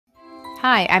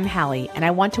Hi, I'm Hallie, and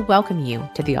I want to welcome you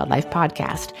to the Odd Life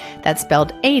Podcast. That's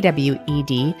spelled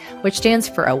AWED, which stands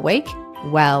for Awake,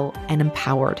 Well, and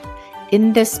Empowered.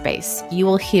 In this space, you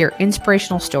will hear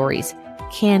inspirational stories,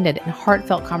 candid and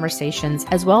heartfelt conversations,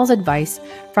 as well as advice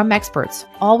from experts,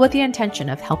 all with the intention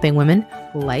of helping women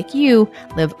like you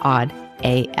live odd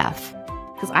AF.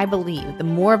 Because I believe the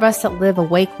more of us that live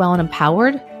awake, well, and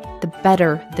empowered, the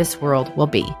better this world will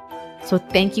be. So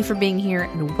thank you for being here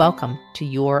and welcome to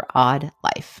your odd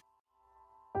life.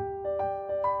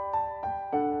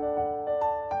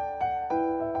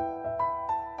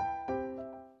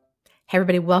 Hey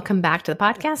everybody, welcome back to the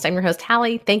podcast. I'm your host,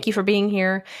 Hallie. Thank you for being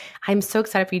here. I'm so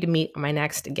excited for you to meet my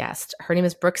next guest. Her name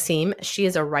is Brooke Siem. She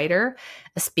is a writer,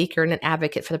 a speaker, and an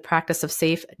advocate for the practice of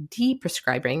safe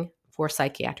de-prescribing for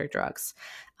psychiatric drugs.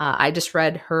 I just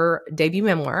read her debut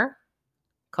memoir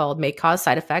called May Cause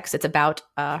Side Effects. It's about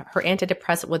her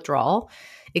antidepressant withdrawal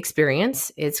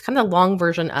experience. It's kind of the long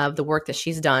version of the work that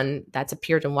she's done that's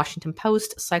appeared in Washington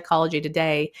Post, Psychology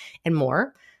Today, and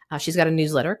more. She's got a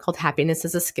newsletter called Happiness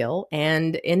is a Skill.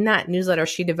 And in that newsletter,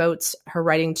 she devotes her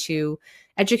writing to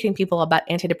educating people about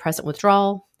antidepressant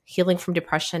withdrawal, healing from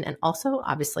depression, and also,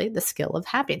 obviously, the skill of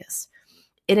happiness.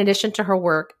 In addition to her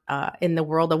work in the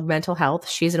world of mental health,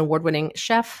 she's an award-winning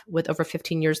chef with over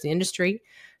 15 years in the industry.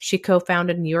 She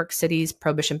co-founded New York City's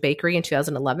Prohibition Bakery in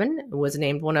 2011, was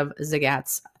named one of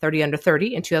Zagat's 30 Under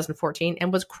 30 in 2014,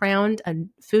 and was crowned a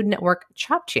Food Network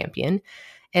Chop Champion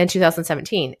in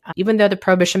 2017. Even though the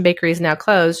Prohibition Bakery is now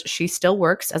closed, she still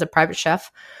works as a private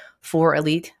chef for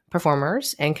elite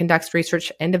performers and conducts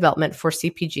research and development for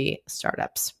CPG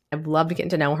startups. I've loved getting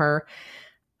to know her.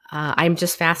 I'm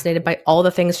just fascinated by all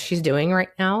the things she's doing right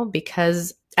now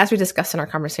because, as we discussed in our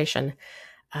conversation,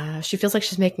 she feels like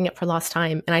she's making up for lost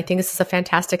time. And I think this is a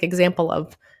fantastic example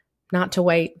of not to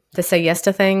wait, to say yes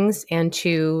to things and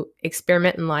to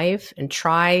experiment in life and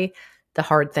try the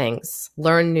hard things,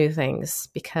 learn new things,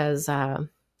 because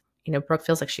Brooke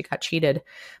feels like she got cheated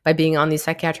by being on these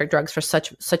psychiatric drugs for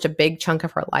such a big chunk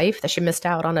of her life that she missed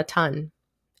out on a ton.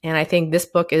 And I think this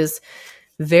book is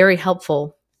very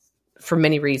helpful for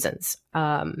many reasons.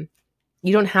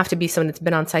 You don't have to be someone that's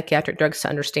been on psychiatric drugs to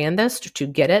understand this, to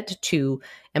get it, to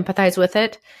empathize with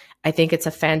it. I think it's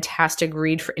a fantastic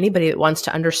read for anybody that wants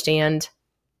to understand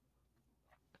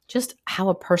just how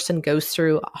a person goes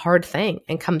through a hard thing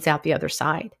and comes out the other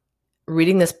side.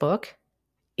 Reading this book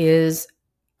is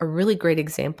a really great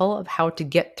example of how to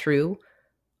get through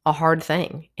a hard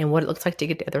thing and what it looks like to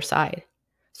get to the other side.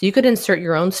 So you could insert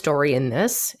your own story in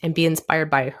this and be inspired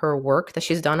by her work that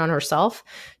she's done on herself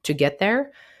to get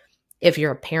there. If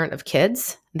you're a parent of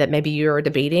kids that maybe you're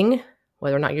debating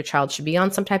whether or not your child should be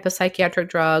on some type of psychiatric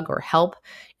drug or help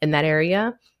in that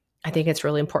area, I think it's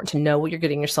really important to know what you're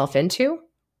getting yourself into.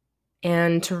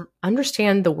 And to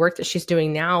understand the work that she's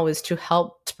doing now is to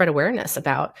help spread awareness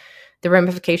about the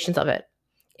ramifications of it.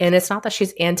 And it's not that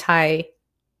she's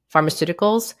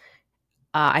anti-pharmaceuticals.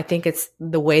 I think it's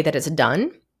the way that it's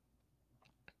done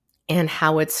and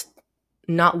how it's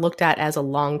not looked at as a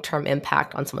long-term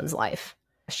impact on someone's life.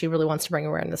 She really wants to bring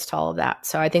awareness to all of that.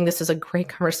 So I think this is a great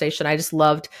conversation. I just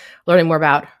loved learning more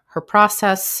about her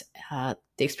process, the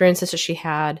experiences that she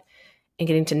had, and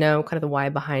getting to know kind of the why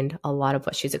behind a lot of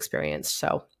what she's experienced.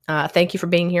 So thank you for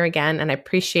being here again, and I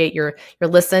appreciate your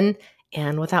listen.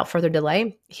 And without further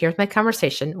delay, here's my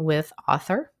conversation with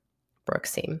author Brooke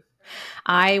Siem.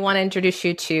 I want to introduce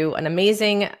you to an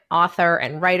amazing author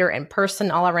and writer and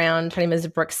person all around. Her name is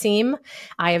Brooke Siem.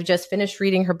 I have just finished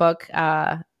reading her book,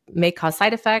 May Cause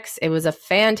Side Effects. It was a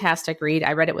fantastic read.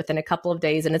 I read it within a couple of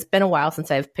days, and it's been a while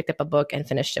since I've picked up a book and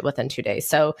finished it within 2 days.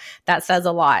 So that says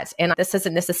a lot. And this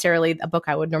isn't necessarily a book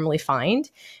I would normally find,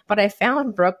 but I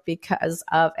found Brooke because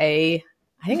of a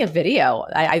video,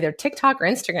 either TikTok or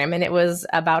Instagram, and it was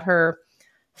about her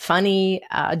funny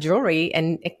jewelry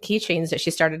and keychains that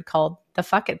she started called the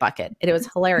Fuck It Bucket. And it was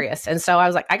hilarious. And so I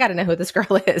was like, I got to know who this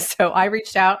girl is. So I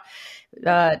reached out,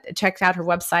 checked out her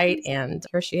website, and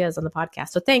here she is on the podcast.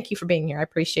 So thank you for being here. I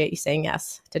appreciate you saying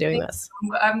yes to doing this.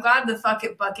 I'm glad the Fuck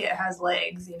It Bucket has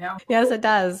legs, Yes, it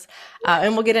does.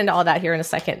 And we'll get into all that here in a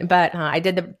second. But I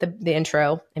did the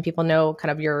intro, and people know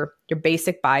kind of your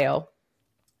basic bio.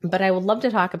 But I would love to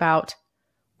talk about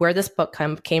where this book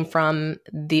came from,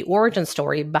 the origin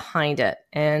story behind it,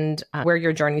 and where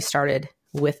your journey started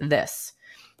with this.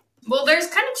 Well, there's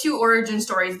kind of two origin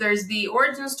stories. There's the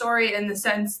origin story in the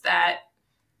sense that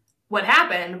what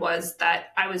happened was that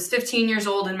I was 15 years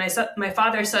old and my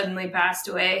father suddenly passed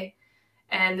away.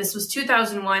 And this was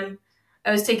 2001.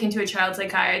 I was taken to a child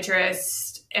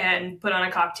psychiatrist and put on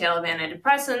a cocktail of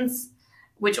antidepressants,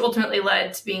 which ultimately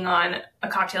led to being on a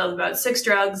cocktail of about 6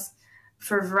 drugs.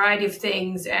 for a variety of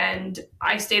things. And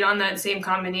I stayed on that same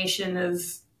combination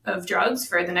of drugs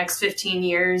for the next 15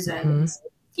 years. And,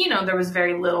 there was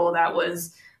very little that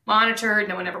was monitored.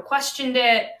 No one ever questioned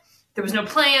it. There was no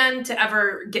plan to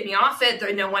ever get me off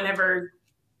it. No one ever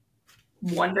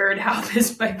wondered how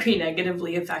this might be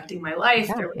negatively affecting my life.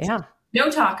 There was no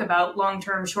talk about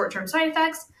long-term, short-term side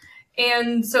effects.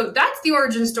 And so that's the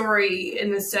origin story,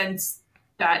 in the sense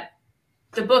that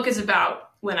the book is about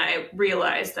when I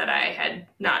realized that I had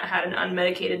not had an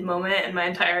unmedicated moment in my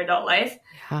entire adult life,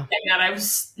 and that I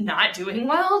was not doing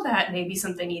well, that maybe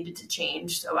something needed to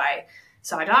change. So I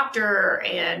saw a doctor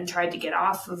and tried to get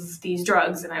off of these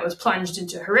drugs, and I was plunged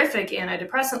into horrific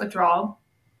antidepressant withdrawal.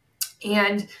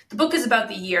 And the book is about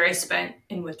the year I spent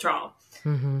in withdrawal.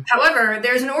 However,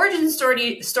 there's an origin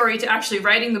story to actually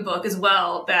writing the book as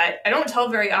well that I don't tell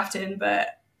very often, but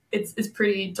it's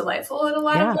pretty delightful in a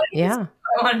lot of ways. Yeah.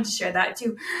 I wanted to share that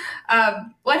too.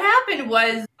 What happened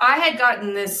was I had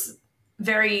gotten this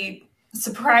very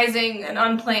surprising and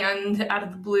unplanned, out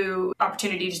of the blue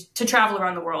opportunity to travel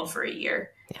around the world for a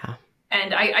year. Yeah.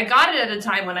 And I got it at a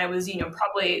time when I was,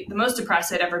 probably the most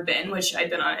depressed I'd ever been, which I'd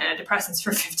been on antidepressants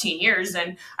for 15 years.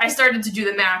 And I started to do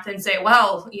the math and say,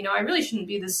 well, I really shouldn't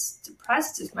be this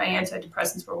depressed if my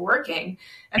antidepressants were working.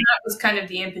 And that was kind of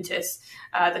the impetus,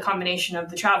 the combination of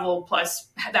the travel plus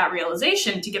that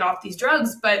realization to get off these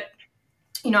drugs. But,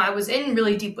 I was in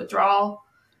really deep withdrawal,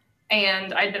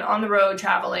 and I'd been on the road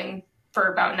traveling for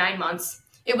about 9 months.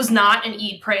 It was not an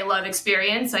eat, pray, love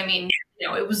experience. I mean,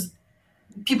 it was,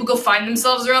 people go find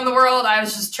themselves around the world. I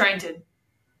was just trying to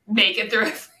make it through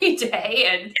every day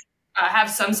and have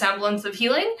some semblance of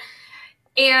healing.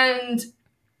 And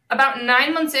about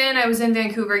 9 months in, I was in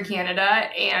Vancouver, Canada.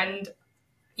 And,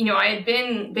 I had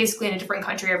been basically in a different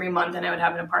country every month, and I would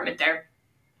have an apartment there.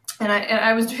 And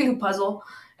I was doing a puzzle.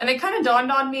 And it kind of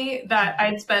dawned on me that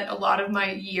I'd spent a lot of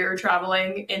my year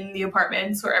traveling in the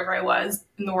apartments wherever I was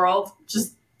in the world,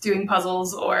 just doing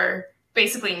puzzles, or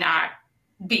basically not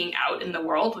being out in the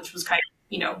world, which was kind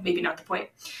of, maybe not the point.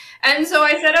 And so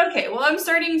I said, okay, well, I'm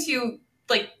starting to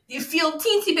feel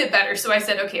teensy bit better. So I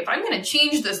said, okay, if I'm going to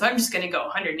change this, I'm just going to go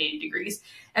 180 degrees.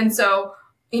 And so,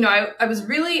 I was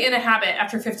really in a habit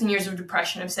after 15 years of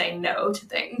depression of saying no to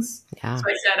things. Yeah. So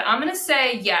I said, I'm going to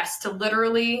say yes to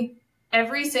literally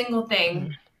every single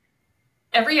thing.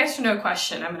 Every yes or no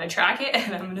question, I'm going to track it,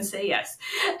 and I'm going to say yes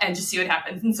and just see what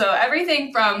happens. And so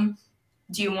everything from,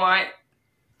 do you want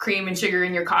cream and sugar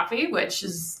in your coffee, which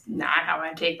is not how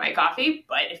I take my coffee,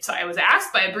 but if I was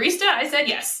asked by a barista, I said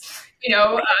yes.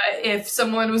 If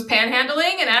someone was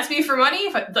panhandling and asked me for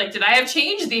money, did I have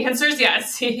change? The answer is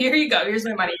yes. Here you go. Here's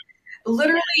my money.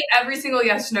 Literally every single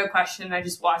yes or no question, I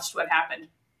just watched what happened.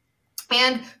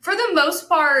 And for the most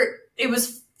part, it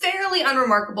was fairly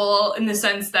unremarkable, in the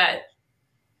sense that,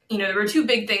 there were two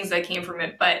big things that came from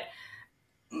it, but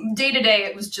day to day,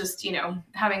 it was just,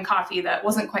 having coffee that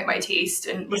wasn't quite my taste,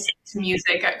 and listening to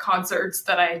music at concerts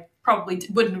that I probably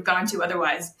wouldn't have gone to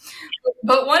otherwise.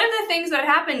 But one of the things that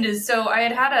happened is, so I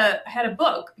had a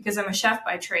book, because I'm a chef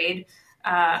by trade.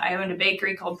 I owned a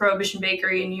bakery called Prohibition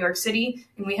Bakery in New York City,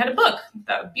 and we had a book,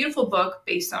 a beautiful book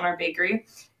based on our bakery.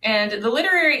 And the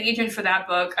literary agent for that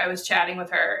book, I was chatting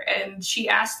with her, and she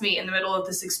asked me in the middle of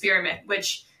this experiment,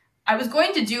 which I was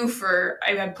going to do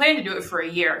I had planned to do it for a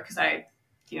year, because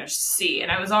see.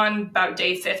 And I was on about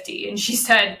day 50, and she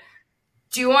said,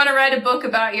 do you want to write a book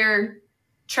about your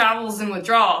travels and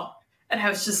withdrawal? And I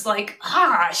was just like,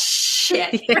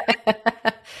 shit.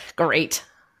 Great.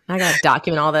 I got to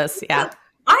document all this. Yeah.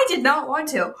 I did not want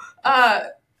to.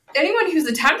 Anyone who's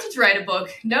attempted to write a book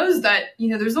knows that,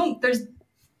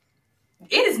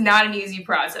 it is not an easy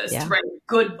process to write a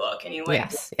good book anyway.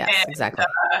 Yes, exactly.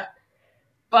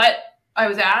 But I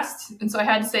was asked, and so I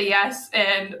had to say yes.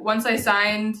 And once I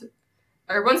decided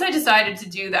to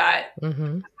do that,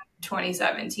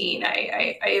 2017,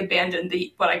 I abandoned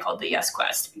what I called the yes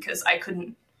quest, because I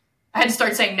had to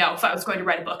start saying no if I was going to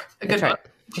write a good book.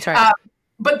 That's right.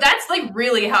 But that's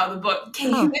really how the book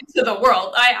came into the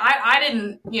world. I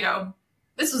didn't,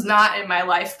 this was not in my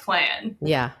life plan.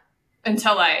 Yeah.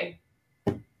 Until I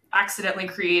accidentally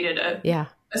created a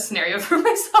scenario for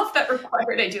myself that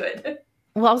required I do it.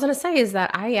 Well, I was going to say is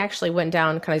that I actually went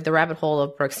down kind of the rabbit hole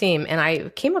of Brooke Siem, and I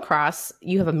came across,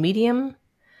 you have a Medium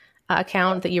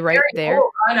account that you write there.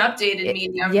 Cool, unupdated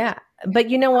Medium. Yeah. But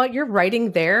you know what? Your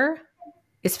writing there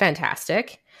is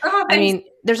fantastic. Oh, I mean,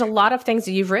 there's a lot of things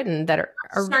that you've written that are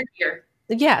here.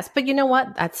 Yes. But you know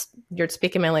what? You're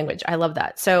speaking my language. I love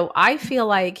that. So I feel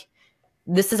like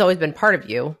this has always been part of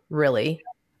you, really.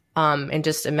 And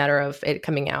just a matter of it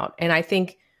coming out. And I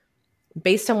think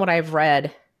based on what I've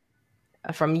read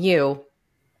from you,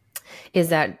 is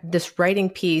that this writing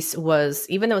piece was,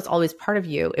 even though it's always part of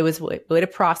you, it was a way to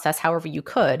process however you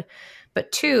could.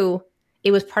 But two,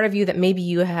 it was part of you that maybe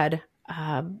you had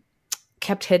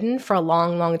kept hidden for a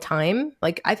long, long time.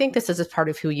 Like, I think this is just part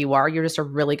of who you are. You're just a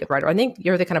really good writer. I think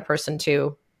you're the kind of person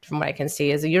too, from what I can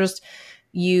see, is you're just,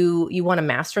 you want to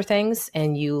master things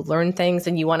and you learn things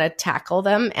and you want to tackle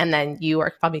them. And then you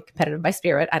are probably competitive by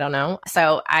spirit. I don't know.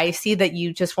 So I see that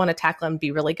you just want to tackle and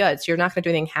be really good. So you're not going to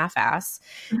do anything half-ass.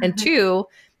 And two,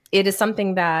 it is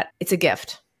something that it's a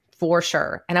gift for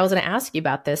sure. And I was going to ask you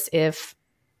about this, if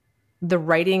the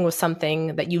writing was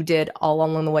something that you did all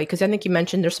along the way, because I think you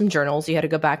mentioned there's some journals. You had to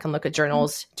go back and look at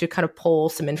journals to kind of pull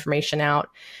some information out.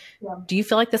 Yeah. Do you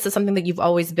feel like this is something that you've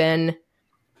always been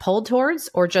pulled towards,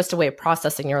 or just a way of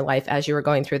processing your life as you were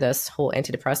going through this whole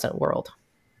antidepressant world?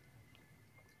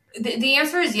 The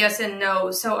answer is yes and no.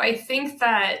 So I think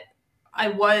that I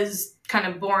was kind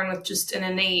of born with just an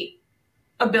innate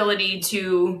ability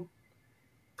to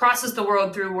process the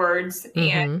world through words.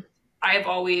 And I've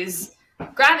always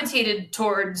gravitated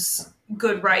towards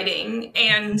good writing.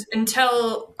 And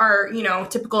until our,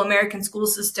 typical American school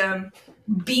system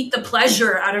beat the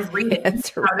pleasure out of reading.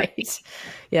 That's right.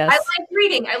 Yes. I like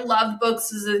reading. I loved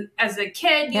books as a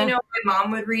kid. Yeah. My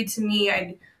mom would read to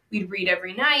me. We'd read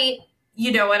every night,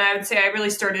 and I would say I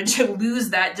really started to lose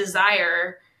that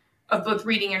desire of both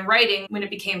reading and writing when it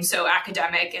became so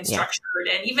academic and structured.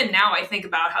 Yeah. And even now I think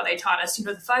about how they taught us,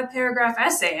 the 5-paragraph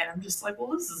essay. And I'm just like,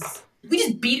 well, we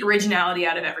just beat originality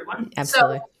out of everyone.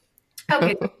 Absolutely.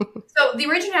 Okay. So the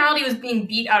originality was being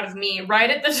beat out of me right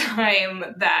at the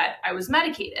time that I was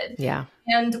medicated. Yeah.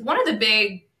 And one of the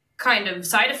big kind of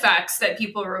side effects that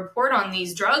people report on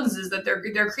these drugs is that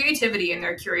their creativity and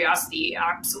their curiosity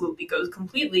absolutely goes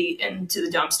completely into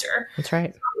the dumpster. That's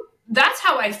right. That's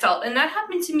how I felt. And that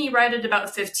happened to me right at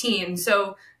about 15.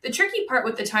 So the tricky part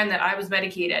with the time that I was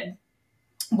medicated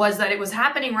was that it was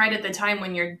happening right at the time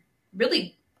when you're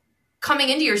really coming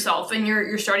into yourself and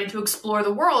you're starting to explore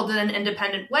the world in an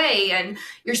independent way. And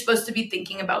you're supposed to be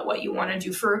thinking about what you want to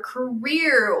do for a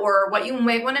career, or what you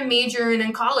might want to major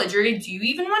in college, or do you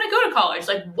even want to go to college?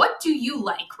 Like, what do you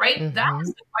like, right? Mm-hmm. That is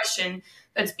the question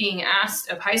that's being asked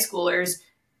of high schoolers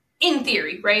in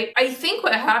theory, right? I think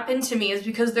what happened to me is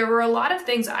because there were a lot of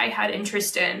things I had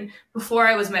interest in before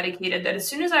I was medicated that as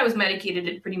soon as I was medicated,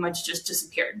 it pretty much just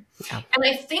disappeared. Yeah. And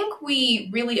I think we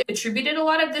really attributed a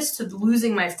lot of this to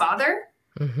losing my father.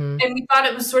 Mm-hmm. And we thought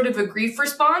it was sort of a grief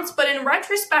response. But in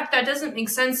retrospect, that doesn't make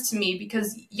sense to me,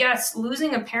 because yes,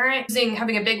 losing a parent,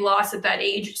 having a big loss at that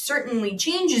age certainly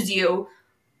changes you.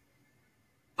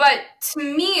 But to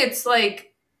me, it's like,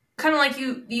 kind of like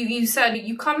you said,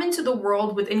 you come into the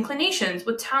world with inclinations,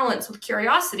 with talents, with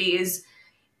curiosities.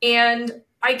 And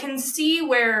I can see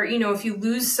where, if you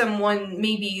lose someone,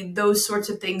 maybe those sorts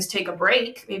of things take a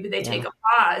break. Maybe they take a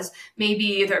pause.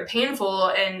 Maybe they're painful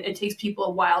and it takes people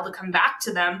a while to come back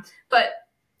to them. But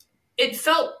it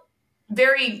felt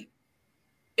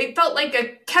like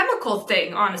a chemical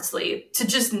thing, honestly, to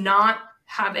just not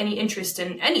have any interest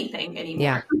in anything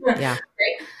anymore. Yeah.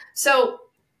 Right? So,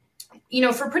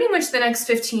 for pretty much the next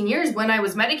 15 years when I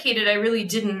was medicated, I really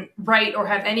didn't write or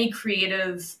have any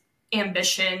creative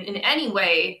ambition in any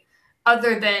way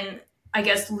other than, I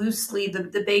guess, loosely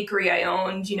the bakery I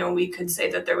owned. We could say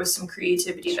that there was some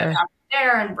creativity that happened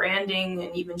there, and branding,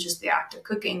 and even just the act of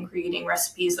cooking, creating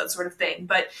recipes, that sort of thing.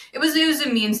 But it was a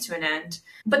means to an end.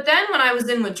 But then when I was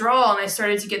in withdrawal and I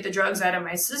started to get the drugs out of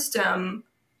my system,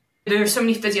 there were so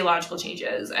many physiological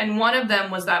changes. And one of them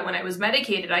was that when I was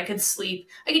medicated, I could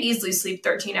easily sleep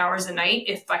 13 hours a night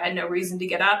if I had no reason to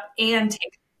get up, and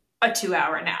take a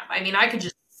 2-hour nap. I mean, I could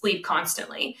just sleep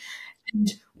constantly.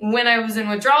 And when I was in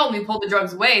withdrawal and we pulled the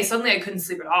drugs away, suddenly I couldn't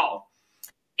sleep at all.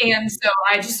 And so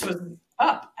I just was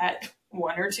up at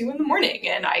 1 or 2 in the morning,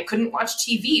 and I couldn't watch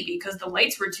TV because the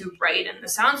lights were too bright and the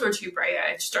sounds were too bright.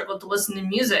 I struggled to listen to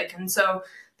music. And so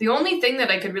the only thing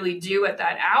that I could really do at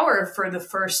that hour for the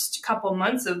first couple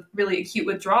months of really acute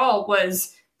withdrawal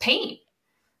was paint.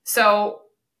 So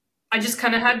I just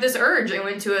kind of had this urge. I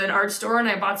went to an art store and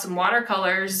I bought some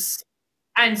watercolors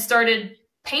and started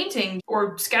painting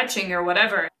or sketching or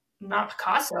whatever. Not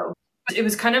Picasso. It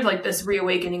was kind of like this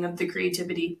reawakening of the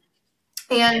creativity.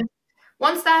 And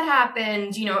once that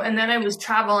happened, and then I was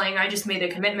traveling, I just made a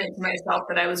commitment to myself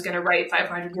that I was going to write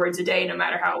 500 words a day, no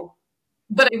matter how.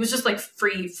 But it was just like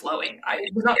free flowing. I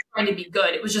was not trying to be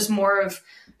good. It was just more of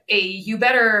you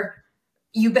better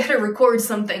record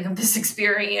something of this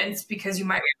experience because you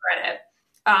might regret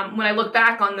it. When I look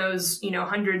back on those,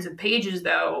 hundreds of pages,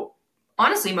 though,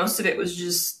 honestly, most of it was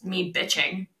just me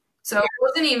bitching. So it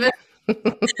wasn't even like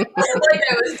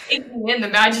I was taking in the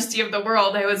majesty of the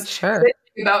world. I was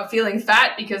bitching about feeling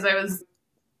fat because I was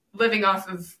living off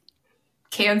of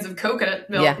cans of coconut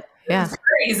milk. Yeah.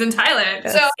 In Thailand.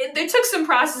 Yes. So they took some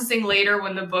processing later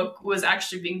when the book was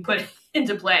actually being put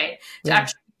into play to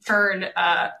actually turn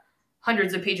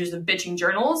hundreds of pages of bitching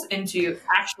journals into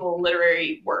actual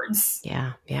literary words.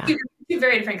 Yeah. Two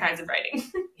very different kinds of writing.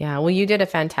 Yeah. Well, you did a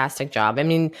fantastic job. I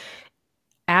mean,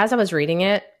 as I was reading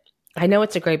it, I know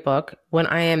it's a great book when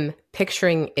I am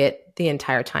picturing it the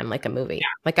entire time like a movie. Yeah.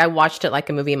 Like I watched it like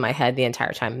a movie in my head the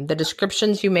entire time. The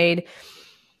descriptions you made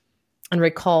and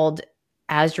recalled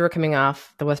as you were coming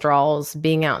off the withdrawals,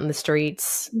 being out in the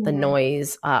streets, the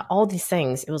noise, all these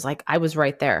things, it was like I was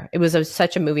right there. It was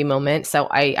such a movie moment. So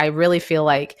I really feel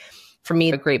like for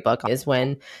me, a great book is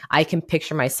when I can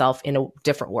picture myself in a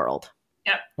different world.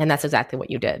 Yeah. And that's exactly what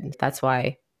you did. That's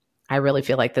why I really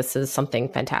feel like this is something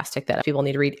fantastic that people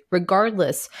need to read,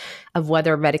 regardless of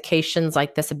whether medications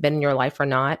like this have been in your life or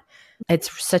not.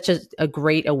 It's such a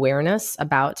great awareness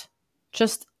about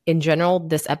just in general,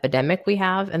 this epidemic we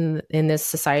have in this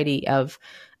society of,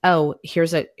 oh,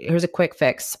 here's a quick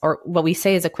fix, or what we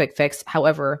say is a quick fix.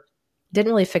 However,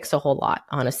 didn't really fix a whole lot,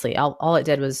 honestly. All it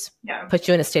did was put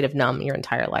you in a state of numb your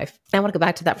entire life. I want to go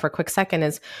back to that for a quick second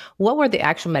is, what were the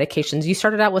actual medications? You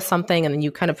started out with something and then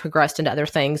you kind of progressed into other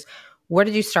things. Where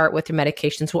did you start with your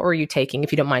medications? What were you taking,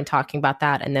 if you don't mind talking about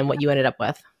that, and then what you ended up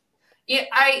with? Yeah,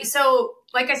 so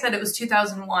like I said, it was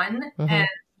 2001 and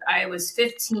I was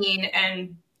 15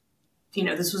 and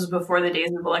this was before the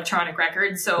days of electronic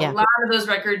records. So a lot of those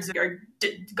records are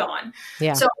gone.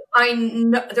 Yeah. So I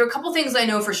know there are a couple things I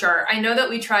know for sure. I know that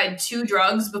we tried 2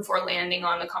 drugs before landing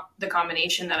on the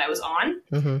combination that I was on.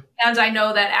 And I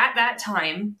know that at that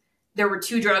time, there were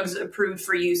 2 drugs approved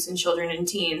for use in children and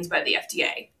teens by the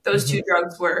FDA. Those 2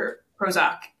 drugs were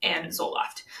Prozac and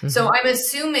Zoloft. So I'm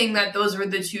assuming that those were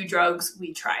the 2 drugs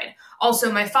we tried.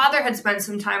 Also, my father had spent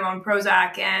some time on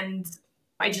Prozac, and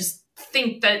I just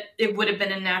think that it would have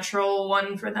been a natural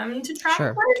one for them to try.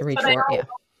 Sure, to reach for,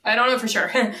 I don't know for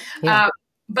sure.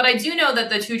 But I do know that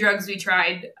the 2 drugs we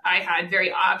tried, I had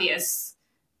very obvious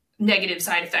negative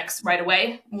side effects right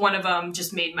away. One of them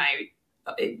just made my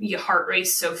heart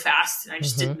race so fast, and I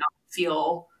just did not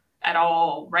feel at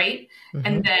all right.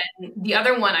 And then the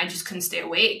other one, I just couldn't stay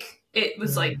awake. It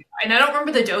was like, and I don't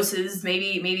remember the doses.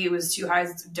 Maybe it was too high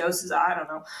doses. I don't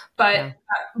know.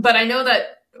 But I know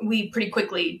that we pretty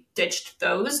quickly ditched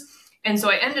those. And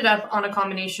so I ended up on a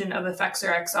combination of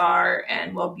Effexor XR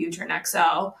and Wellbutrin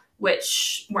XL,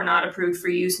 which were not approved for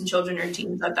use in children or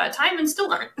teens at that time and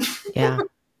still aren't.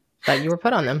 But you were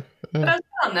put on them. But I was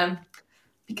put on them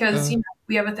because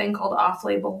we have a thing called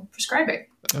off-label prescribing.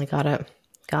 I got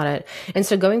it. And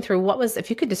so going through, if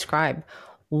you could describe,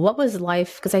 what was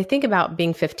life? Because I think about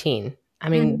being 15. I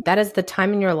mean, that is the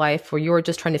time in your life where you're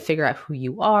just trying to figure out who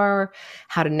you are,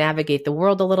 how to navigate the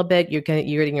world a little bit. You're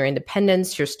getting your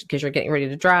independence because you're getting ready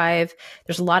to drive.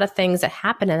 There's a lot of things that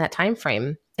happen in that time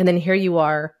frame. And then here you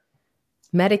are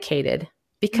medicated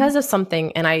because of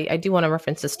something. And I do want to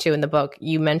reference this too in the book.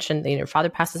 You mentioned that your father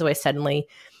passes away suddenly.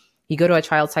 You go to a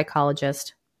child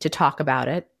psychologist to talk about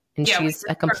it. And she's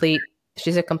a complete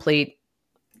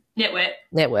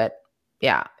nitwit.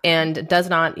 Yeah. And does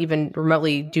not even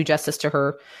remotely do justice to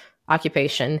her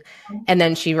occupation. And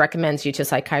then she recommends you to a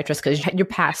psychiatrist because you're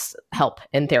past help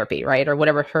in therapy, right? Or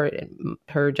whatever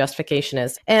her justification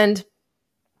is. And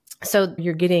so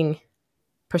you're getting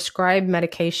prescribed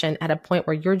medication at a point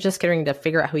where you're just getting to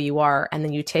figure out who you are. And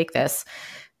then you take this.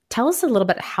 Tell us a little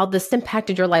bit how this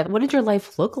impacted your life. What did your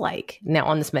life look like now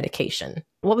on this medication?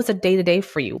 What was a day-to-day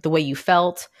for you? The way you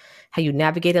felt, how you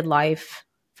navigated life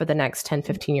for the next 10,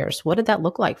 15 years. What did that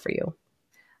look like for you?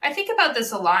 I think about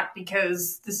this a lot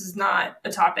because this is not a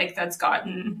topic that's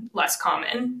gotten less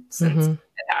common since it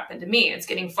happened to me. It's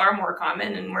getting far more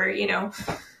common, and we're,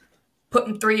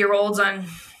 putting 3-year-olds on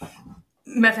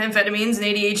methamphetamines and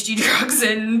ADHD drugs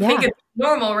and think it's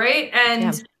normal, right?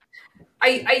 And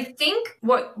I think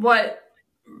what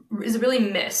is really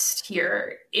missed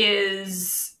here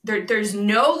is there's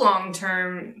no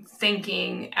long-term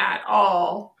thinking at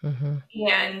all.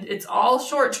 And it's all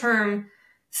short-term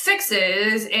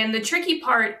fixes. And the tricky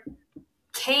part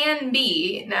can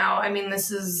be, now, I mean,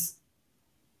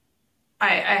 I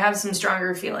have some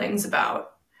stronger feelings about,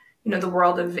 the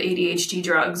world of ADHD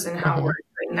drugs and how we're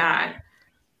doing that,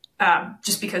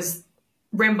 just because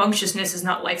rambunctiousness is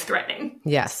not life-threatening.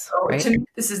 Yes. So right.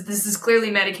 This is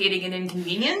clearly medicating an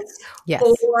inconvenience. Yes.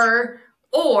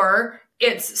 Or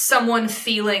it's someone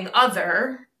feeling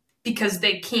other because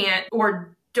they can't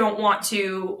or don't want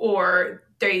to, or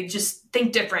they just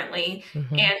think differently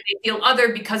Mm-hmm. and they feel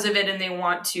other because of it, and they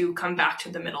want to come back to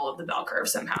the middle of the bell curve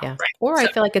somehow. Yeah. Right. Or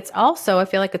I feel like it's also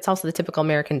the typical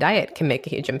American diet can make a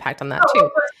huge impact on that too.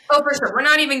 For sure. We're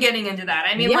not even getting into that.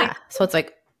 I mean, so it's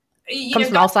like, comes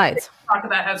from all sides. Talk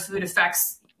about how food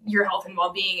affects your health and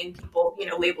well-being, and people,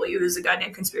 label you as a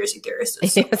goddamn conspiracy theorist.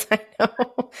 Yes, I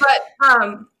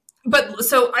know. But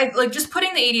so I like just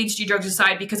putting the ADHD drugs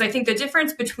aside, because I think the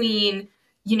difference between,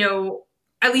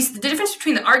 at least the difference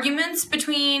between the arguments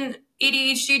between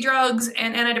ADHD drugs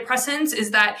and antidepressants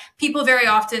is that people very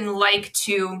often like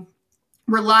to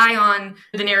rely on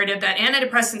the narrative that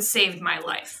antidepressants saved my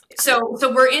life. So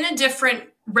we're in a different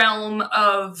realm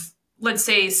of, let's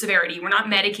say, severity. We're not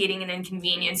medicating an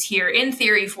inconvenience here, in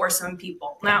theory, for some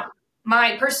people. Now,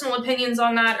 my personal opinions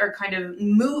on that are kind of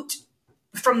moot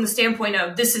from the standpoint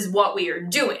of this is what we are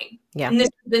doing. Yeah. And this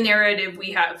is the narrative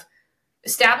we have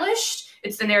established.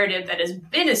 It's the narrative that has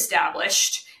been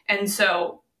established. And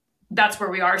so that's where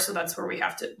we are. So that's where we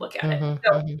have to look at it.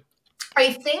 So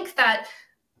I think that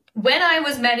when I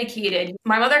was medicated,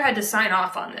 my mother had to sign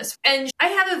off on this. And I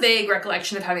have a vague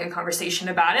recollection of having a conversation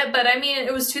about it. But I mean,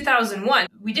 it was 2001.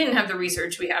 We didn't have the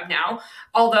research we have now,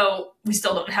 although we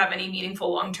still don't have any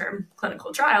meaningful long-term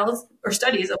clinical trials or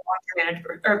studies of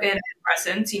long-term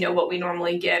antidepressants. What we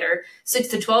normally get are 6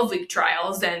 to 12-week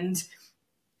trials. And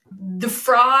the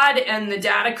fraud and the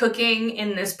data cooking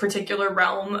in this particular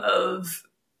realm of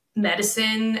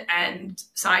medicine and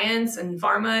science and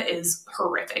pharma is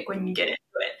horrific when you get into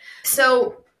it.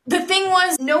 So the thing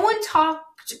was, no one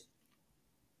talked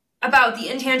about the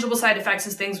intangible side effects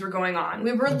as things were going on.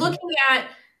 We were looking at,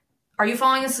 are you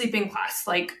falling asleep in class?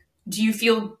 Like, do you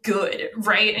feel good?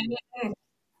 Right? And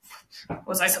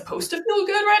was I supposed to feel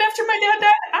good right after my dad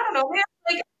died? I don't know, man.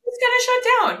 Like, it's kind of shut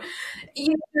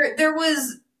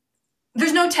down.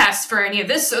 There's no test for any of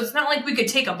this. So it's not like we could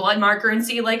take a blood marker and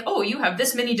see like, oh, you have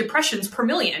this many depressions per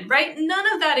million, right?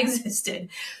 None of that existed.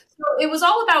 So it was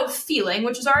all about feeling,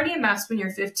 which is already a mess when you're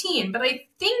 15. But I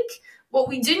think what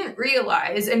we didn't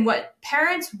realize, and what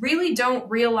parents really don't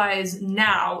realize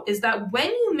now, is that when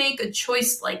you make a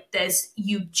choice like this,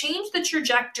 you change the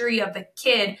trajectory of the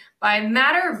kid by a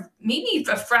matter of maybe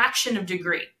a fraction of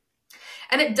degree.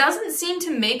 And it doesn't seem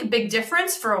to make a big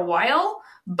difference for a while.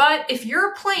 But if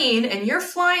you're a plane and you're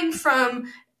flying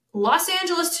from Los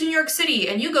Angeles to New York City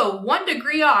and you go 1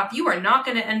 degree off, you are not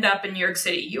going to end up in New York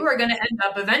City. You are going to end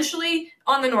up eventually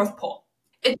on the North Pole.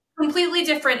 It's completely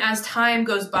different as time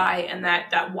goes by, and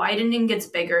that widening gets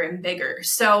bigger and bigger.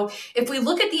 So if we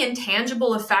look at the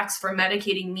intangible effects for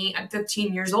medicating me at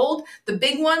 15 years old, the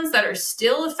big ones that are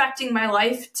still affecting my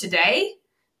life today,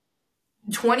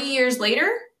 20 years later,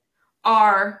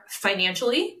 are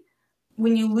financially.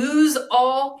 When you lose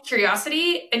all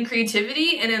curiosity and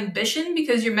creativity and ambition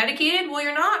because you're medicated, well,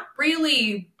 you're not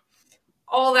really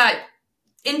all that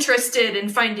interested in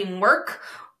finding work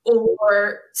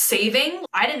or saving.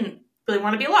 I didn't really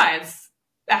want to be alive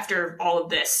after all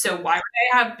of this. So why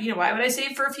would I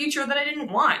save for a future that I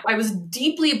didn't want? I was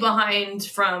deeply behind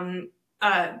from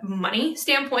a money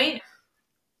standpoint.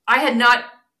 I had not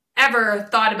ever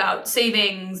thought about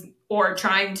savings or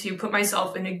trying to put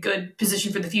myself in a good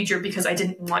position for the future because I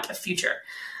didn't want a future.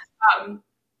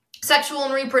 Sexual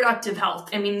and reproductive health.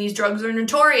 I mean, these drugs are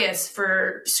notorious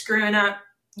for screwing up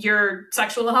your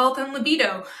sexual health and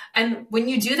libido. And when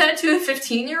you do that to a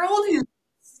 15-year-old who's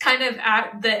kind of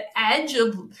at the edge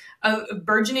of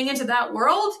burgeoning into that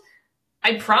world,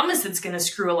 I promise it's going to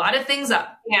screw a lot of things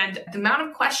up. And the amount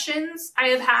of questions I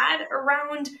have had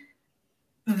around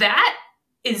that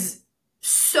is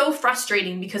so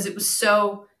frustrating because it was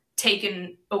so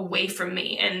taken away from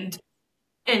me. And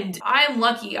I am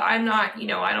lucky. I'm not,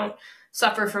 I don't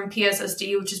suffer from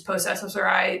PSSD, which is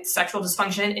post-SSRI sexual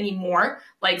dysfunction anymore.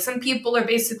 Like, some people are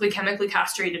basically chemically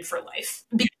castrated for life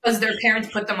because their parents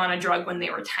put them on a drug when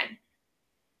they were 10.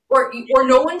 Or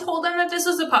no one told them that this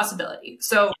was a possibility.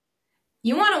 So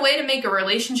you want a way to make a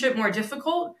relationship more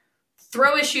difficult?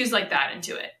 Throw issues like that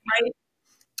into it, right?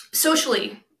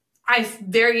 Socially, I've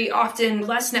very often,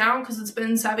 less now because it's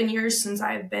been 7 years since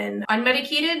I've been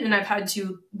unmedicated and I've had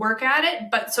to work at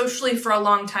it. But socially, for a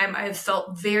long time, I've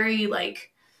felt very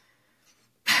like,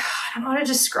 I don't know how to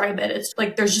describe it. It's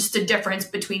like there's just a difference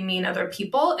between me and other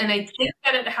people. And I think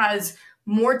that it has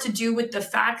more to do with the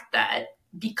fact that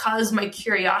because my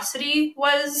curiosity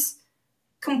was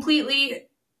completely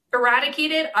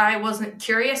eradicated, I wasn't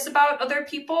curious about other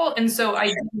people. And so I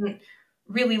didn't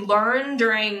really learn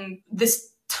during this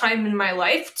time in my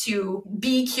life to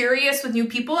be curious with new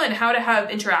people and how to have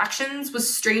interactions with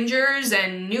strangers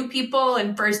and new people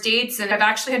and first dates. And I've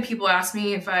actually had people ask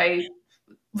me if I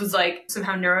was like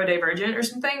somehow neurodivergent or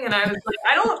something. And I was like,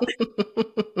 I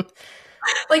don't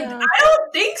like, I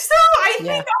don't think so. I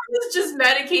think I was just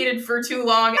medicated for too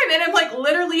long. And I'm like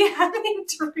literally having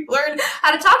to relearn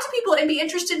how to talk to people and be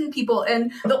interested in people.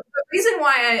 And the reason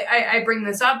why I bring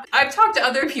this up, I've talked to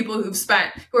other people who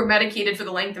are medicated for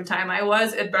the length of time I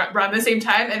was at around the same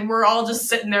time. And we're all just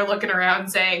sitting there looking around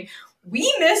saying, we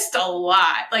missed a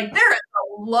lot. Like there is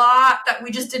a lot that we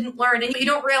just didn't learn. And you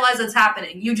don't realize it's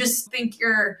happening. You just think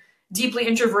you're deeply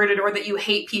introverted or that you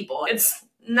hate people. It's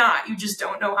not. You just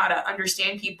don't know how to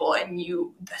understand people, and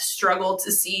you struggle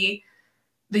to see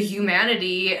the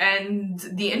humanity and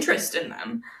the interest in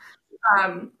them.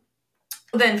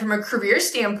 Then from a career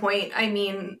standpoint, I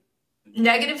mean,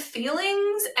 negative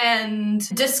feelings and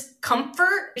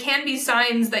discomfort can be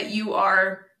signs that you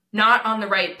are not on the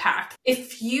right path.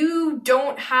 If you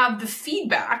don't have the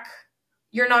feedback,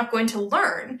 you're not going to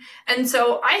learn. And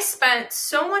so I spent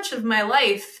so much of my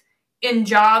life in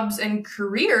jobs and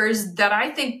careers that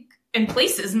I think, in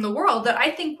places in the world that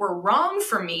I think were wrong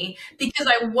for me, because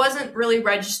I wasn't really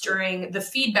registering the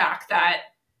feedback that,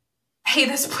 hey,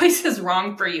 this place is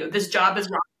wrong for you. This job is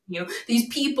wrong for you. These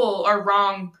people are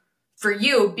wrong for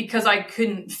you, because I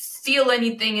couldn't feel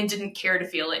anything and didn't care to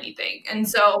feel anything. And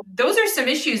so those are some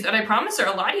issues that I promise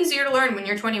are a lot easier to learn when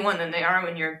you're 21 than they are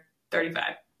when you're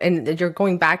 35. And you're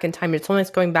going back in time. It's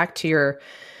almost going back to your,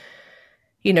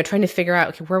 trying to figure out,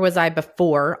 okay, where was I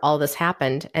before all this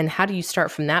happened? And how do you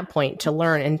start from that point to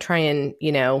learn and try and,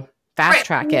 fast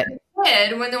track it?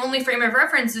 When the only frame of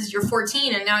reference is you're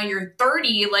 14 and now you're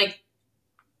 30, like,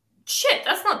 shit,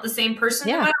 that's not the same person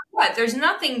no matter what. There's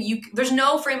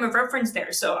no frame of reference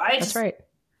there. So I just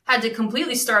had to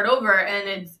completely start over,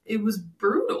 and it was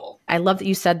brutal. I love that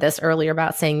you said this earlier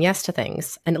about saying yes to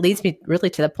things. And it leads me really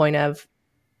to the point of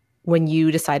when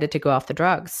you decided to go off the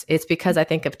drugs. It's because I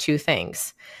think of two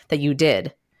things that you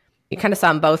did. You kind of saw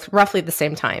them both roughly at the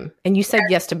same time. And you said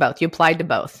yes to both. You applied to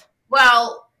both.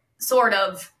 Well, sort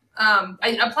of.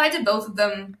 I applied to both of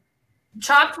them.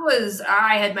 Chopped was,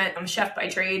 I had met a chef by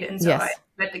trade. And so I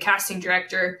met the casting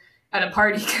director at a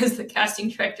party, because the casting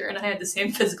director and I had the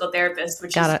same physical therapist,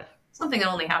 which is something that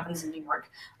only happens in New York.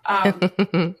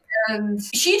 And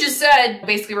she just said,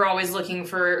 basically, we're always looking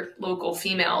for local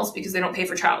females because they don't pay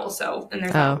for travel. So, and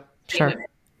there's no women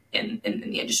in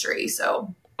the industry.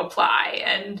 So apply.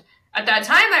 And at that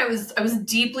time I was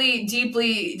deeply,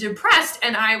 deeply depressed,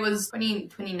 and I was 29,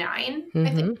 I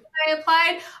think, when I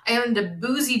applied. I owned a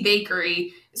boozy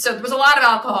bakery. So there was a lot of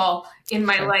alcohol in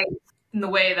my life, in the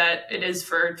way that it is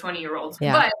for 20-year-olds.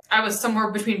 Yeah. But I was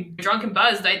somewhere between drunk and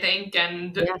buzzed, I think.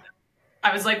 And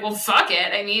I was like, well, fuck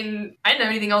it. I mean, I didn't have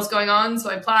anything else going on. So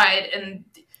I applied and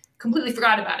completely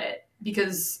forgot about it,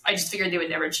 because I just figured they would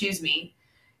never choose me.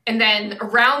 And then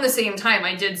around the same time,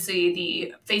 I did see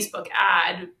the Facebook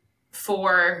ad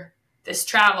for this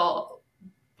travel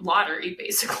lottery,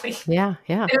 basically. Yeah.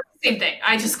 And it was the same thing.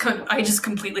 I just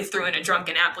completely threw in a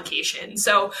drunken application.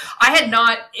 So I had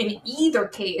not, in either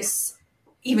case,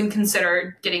 even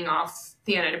considered getting off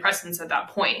the antidepressants at that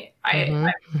point. I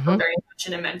was very much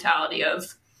in a mentality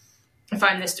of, if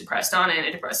I'm this depressed on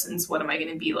antidepressants, what am I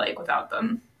going to be like without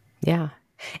them? Yeah.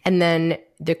 And then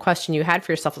the question you had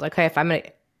for yourself was, okay, if I'm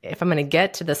going to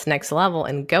get to this next level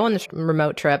and go on this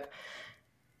remote trip,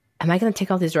 am I going to take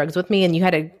all these drugs with me? And you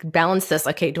had to balance this.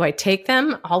 Okay, do I take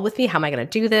them all with me? How am I going to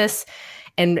do this?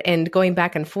 And going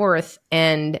back and forth.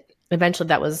 And eventually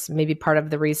that was maybe part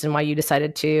of the reason why you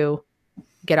decided to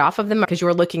get off of them, because you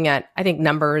were looking at, I think,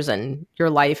 numbers and your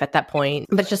life at that point.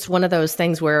 But just one of those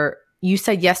things where you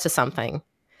said yes to something,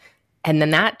 and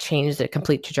then that changed the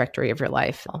complete trajectory of your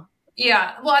life.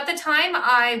 Yeah. Well, at the time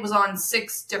I was on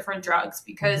 6 different drugs,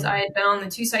 because I had been on the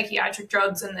 2 psychiatric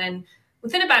drugs, and then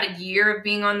within about a year of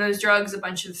being on those drugs, a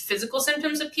bunch of physical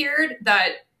symptoms appeared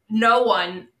that no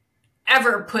one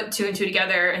ever put 2 and 2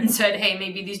 together and said, hey,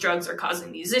 maybe these drugs are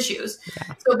causing these issues.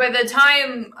 Yeah. So by the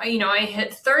time, I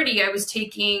hit 30, I was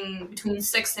taking between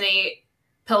 6 and 8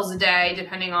 pills a day,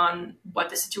 depending on what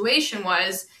the situation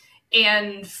was.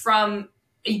 And from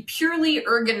a purely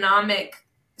ergonomic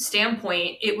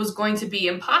standpoint, it was going to be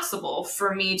impossible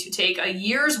for me to take a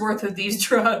year's worth of these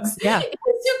drugs in a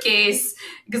suitcase,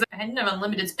 because I didn't have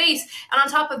unlimited space. And on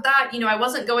top of that, I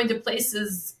wasn't going to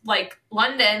places like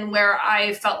London where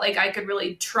I felt like I could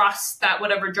really trust that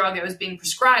whatever drug I was being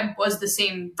prescribed was the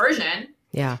same version.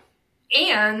 Yeah.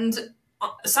 And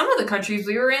some of the countries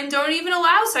we were in don't even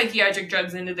allow psychiatric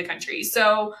drugs into the country.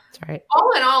 So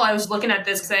all in all, I was looking at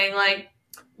this saying like,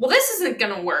 well, this isn't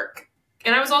going to work.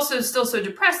 And I was also still so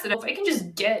depressed that if I can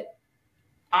just get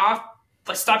off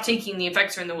stop taking the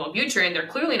Effexor and the Wellbutrin. They're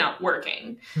clearly not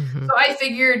working. Mm-hmm. So I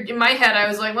figured in my head, I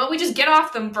was like, well, we just get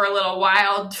off them for a little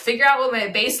while, figure out what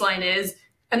my baseline is,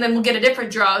 and then we'll get a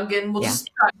different drug, and we'll just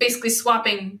basically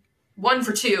swapping 1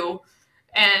 for 2.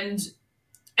 And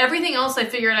everything else I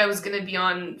figured I was going to be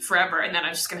on forever, and then I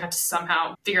was just going to have to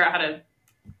somehow figure out how to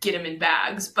get them in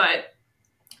bags. But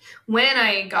when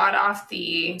I got off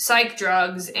the psych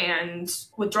drugs and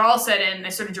withdrawal set in, I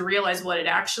started to realize what had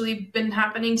actually been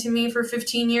happening to me for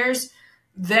 15 years.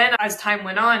 Then as time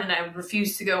went on and I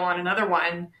refused to go on another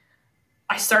one,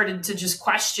 I started to just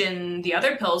question the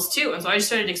other pills too. And so I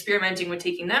started experimenting with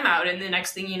taking them out. And the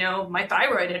next thing you know, my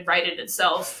thyroid had righted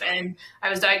itself. And I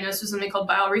was diagnosed with something called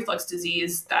bile reflux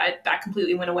disease that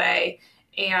completely went away.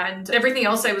 And everything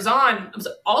else I was on was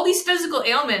all these physical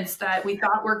ailments that we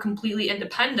thought were completely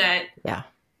independent. Yeah.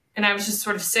 And I was just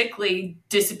sort of sickly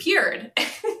disappeared.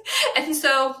 And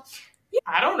so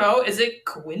I don't know, is it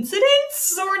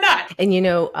coincidence or not?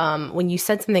 And, when you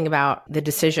said something about the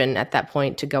decision at that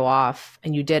point to go off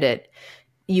and you did it,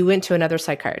 you went to another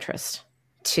psychiatrist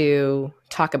to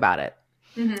talk about it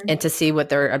and to see what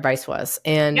their advice was.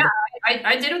 And yeah,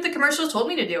 I did what the commercials told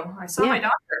me to do. I saw my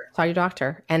doctor. Saw your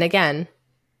doctor. And again,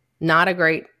 not a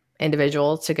great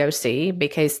individual to go see,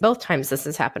 because both times this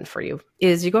has happened for you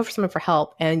is you go for someone for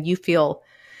help and you feel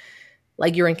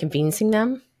like you're inconveniencing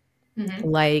them.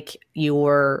 Like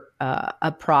you're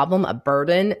a problem, a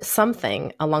burden,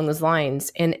 something along those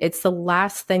lines. And it's the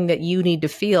last thing that you need to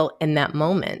feel in that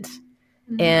moment.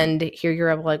 And here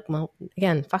you're like, well,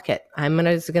 again, fuck it. I'm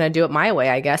just gonna do it my way,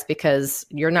 I guess, because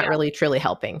you're not really truly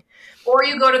helping. Or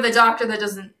you go to the doctor that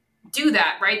doesn't do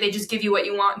that, right? They just give you what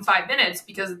you want in 5 minutes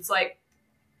because it's like,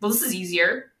 well, this is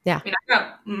easier. Yeah. I mean, I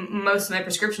got most of my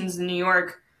prescriptions in New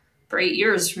York for 8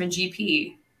 years from a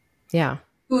GP. Yeah.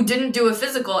 Who didn't do a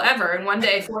physical ever. And one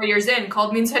day, 4 years in,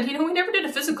 called me and said, we never did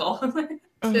a physical.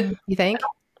 You think?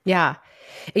 Yeah.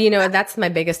 That's my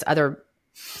biggest other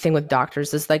thing with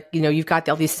doctors is like, you've got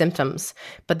all these symptoms,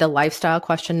 but the lifestyle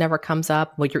question never comes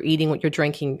up. What you're eating, what you're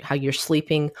drinking, how you're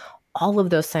sleeping, all of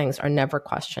those things are never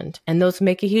questioned. And those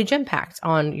make a huge impact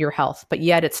on your health, but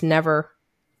yet it's never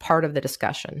part of the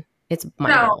discussion. It's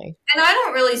mind-blowing. And I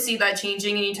don't really see that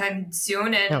changing anytime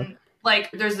soon. And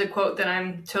there's a quote that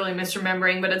I'm totally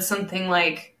misremembering, but it's something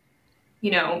like,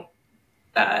 you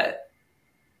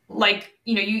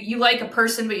like a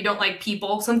person, but you don't like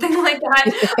people, something like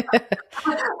that.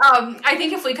 I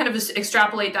think if we kind of just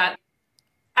extrapolate that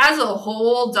as a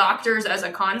whole, doctors as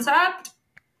a concept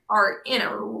are in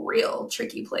a real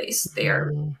tricky place.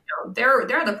 They're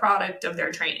the product of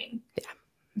their training. Yeah.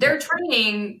 Their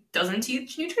training doesn't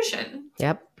teach nutrition.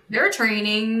 Yep. Their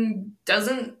training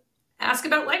doesn't ask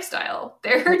about lifestyle.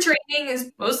 Their training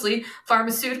is mostly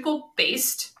pharmaceutical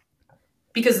based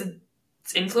because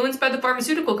it's influenced by the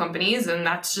pharmaceutical companies. And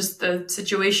that's just the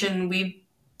situation we've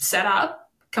set up,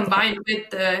 combined with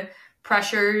the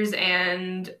pressures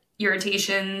and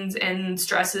irritations and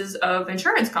stresses of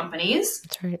insurance companies.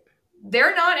 That's right.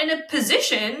 They're not in a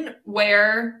position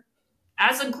where,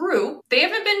 as a group, they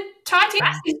haven't been taught to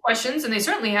ask these questions, and they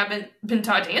certainly haven't been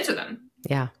taught to answer them.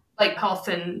 Yeah. Like health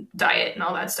and diet and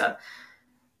all that stuff.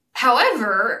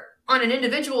 However, on an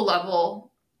individual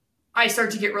level, I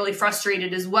start to get really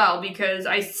frustrated as well because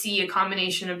I see a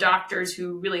combination of doctors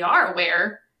who really are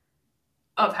aware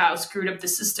of how screwed up the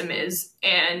system is,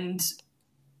 and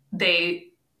they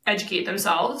educate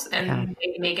themselves and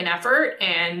they make an effort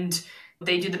and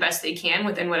they do the best they can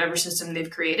within whatever system they've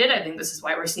created. I think this is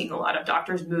why we're seeing a lot of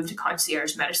doctors move to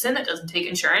concierge medicine that doesn't take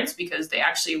insurance because they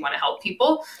actually want to help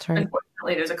people. Right.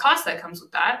 Unfortunately, there's a cost that comes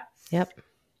with that. Yep.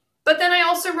 But then I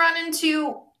also run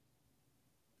into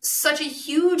such a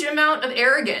huge amount of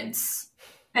arrogance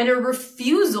and a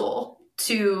refusal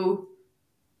to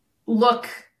look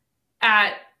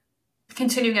at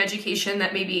continuing education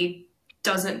that maybe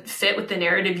doesn't fit with the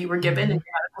narrative you were given in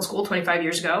medical school 25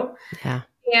 years ago. Yeah.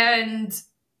 And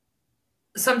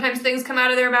sometimes things come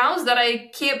out of their mouths that I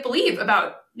can't believe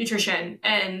about nutrition.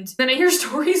 And then I hear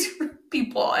stories from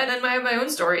people, and then I have my own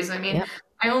stories. I mean,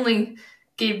 I only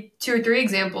gave 2 or 3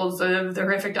 examples of the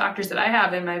horrific doctors that I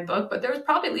have in my book, but there was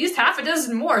probably at least half a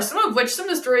dozen more, some of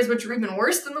the stories which were even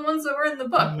worse than the ones that were in the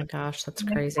book. Oh my gosh, that's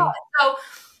crazy. So,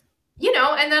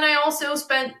 and then I also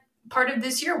spent part of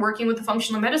this year working with a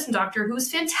functional medicine doctor who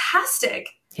was fantastic.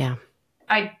 Yeah.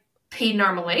 I paid an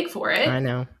arm and a leg for it. I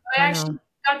know. I actually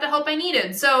got the help I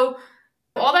needed. So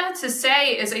all that to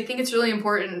say is I think it's really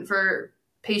important for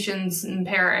patients and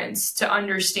parents to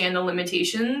understand the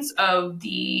limitations of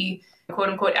the quote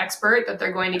unquote expert that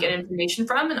they're going to get information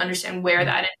from and understand where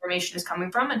that information is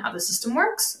coming from and how the system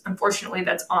works. Unfortunately,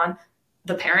 that's on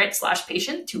the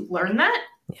parent/patient to learn that.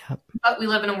 Yeah. But we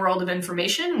live in a world of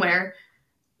information where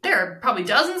there are probably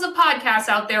dozens of podcasts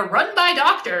out there run by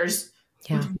doctors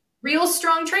with real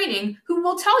strong training who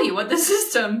will tell you what the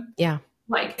system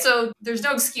like. So there's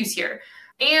no excuse here.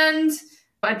 And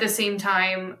at the same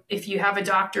time, if you have a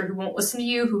doctor who won't listen to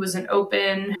you, who isn't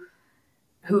open,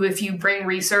 who if you bring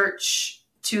research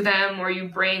to them or you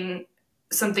bring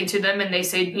something to them and they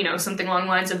say, you know, something along the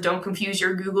lines of don't confuse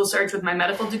your Google search with my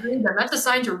medical degree, then that's a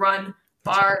sign to run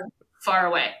far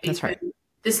away. That's right.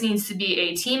 This needs to be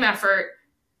a team effort.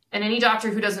 And any doctor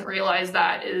who doesn't realize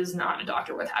that is not a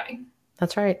doctor worth having.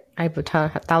 That's right. I would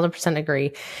 1,000%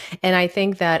 agree. And I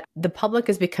think that the public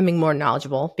is becoming more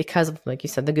knowledgeable because of, like you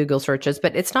said, the Google searches.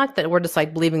 But it's not that we're just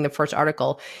like believing the first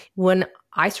article. When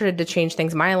I started to change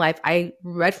things in my life, I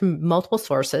read from multiple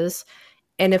sources.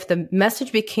 And if the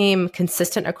message became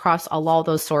consistent across all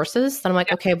those sources, then I'm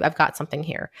like, okay, I've got something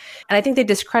here. And I think they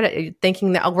discredit it,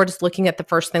 thinking that, oh, we're just looking at the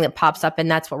first thing that pops up and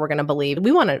that's what we're going to believe.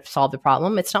 We want to solve the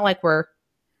problem. It's not like we're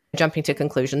jumping to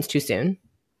conclusions too soon.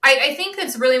 I think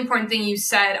that's a really important thing you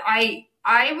said. I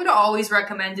would always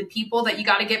recommend to people that you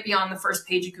got to get beyond the first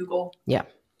page of Google. Yeah.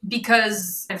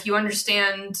 Because if you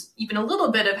understand even a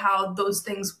little bit of how those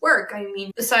things work, I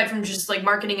mean, aside from just like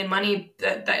marketing and money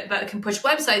that can push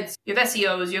websites, you have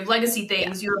SEOs, you have legacy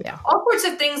things, you have all sorts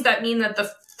of things that mean that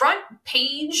the front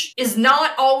page is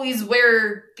not always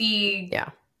where the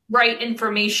right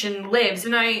information lives.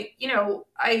 And I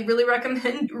really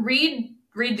recommend read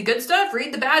the good stuff,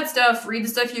 read the bad stuff, read the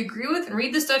stuff you agree with, and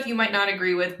read the stuff you might not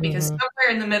agree with, because somewhere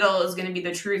in the middle is going to be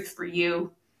the truth for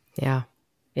you. Yeah.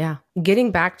 Yeah.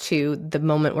 Getting back to the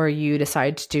moment where you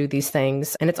decide to do these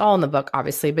things, and it's all in the book,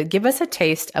 obviously, but give us a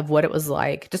taste of what it was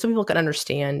like, just so people can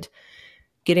understand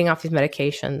getting off these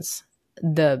medications,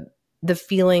 the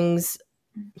feelings,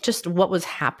 just what was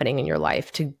happening in your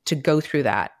life to go through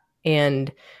that,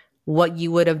 and what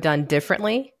you would have done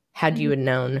differently had you had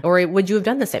known, or would you have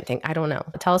done the same thing? I don't know.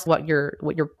 Tell us what your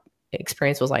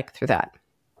experience was like through that.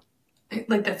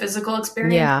 Like the physical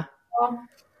experience? Yeah.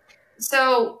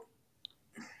 So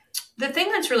the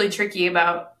thing that's really tricky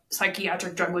about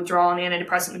psychiatric drug withdrawal and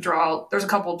antidepressant withdrawal, there's a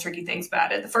couple of tricky things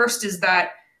about it. The first is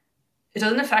that it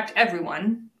doesn't affect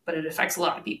everyone, but it affects a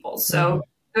lot of people. So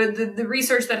the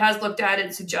research that has looked at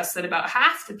it suggests that about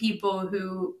half the people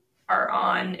who are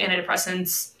on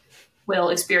antidepressants will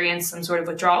experience some sort of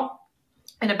withdrawal.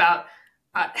 And about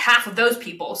half of those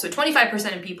people, so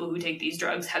 25% of people who take these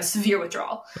drugs have severe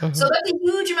withdrawal. So that's a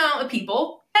huge amount of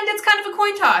people. And it's kind of a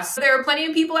coin toss. There are plenty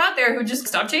of people out there who just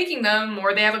stop taking them,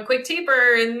 or they have a quick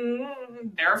taper and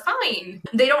they're fine.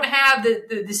 They don't have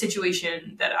the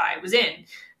situation that I was in.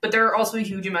 But there are also a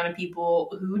huge amount of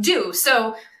people who do.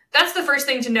 So that's the first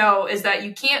thing to know, is that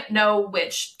you can't know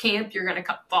which camp you're going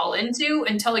to fall into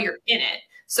until you're in it.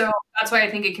 So that's why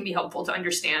I think it can be helpful to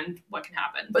understand what can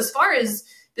happen. But as far as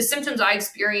the symptoms I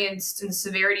experienced and the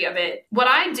severity of it, what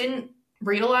I didn't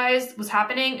realize was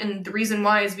happening, and the reason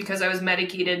why is because I was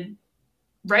medicated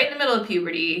right in the middle of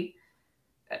puberty.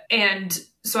 And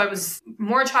so I was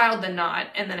more a child than not.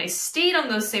 And then I stayed on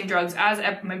those same drugs as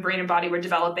my brain and body were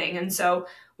developing. And so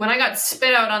when I got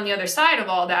spit out on the other side of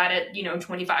all that at,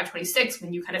 25, 26,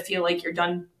 when you kind of feel like you're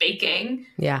done baking,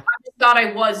 I just thought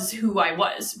I was who I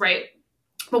was, right?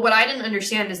 But what I didn't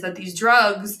understand is that these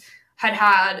drugs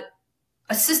had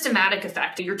a systematic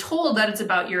effect. You're told that it's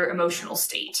about your emotional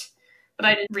state, but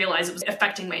I didn't realize it was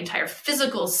affecting my entire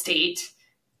physical state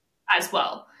as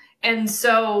well. And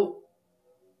so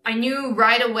I knew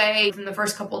right away from the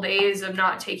first couple of days of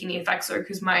not taking the Effexor,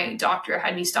 because my doctor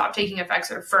had me stop taking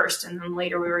Effexor first, and then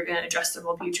later we were going to adjust the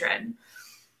Wellbutrin.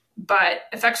 But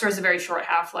Effexor is a very short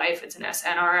half-life. It's an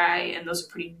SNRI, and those are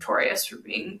pretty notorious for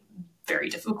being very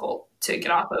difficult to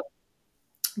get off of.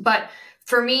 But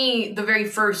for me, the very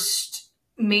first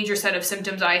major set of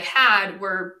symptoms I had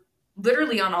were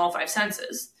literally on all five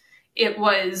senses. I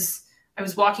was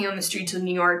walking on the streets of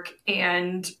New York,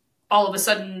 and all of a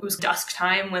sudden it was dusk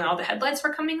time when all the headlights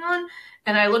were coming on.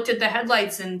 And I looked at the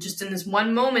headlights, and just in this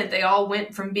one moment, they all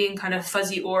went from being kind of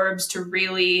fuzzy orbs to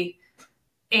really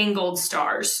angled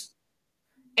stars.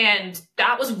 And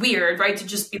that was weird, right? To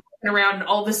just be looking around, and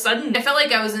all of a sudden I felt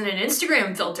like I was in an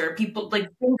Instagram filter. People like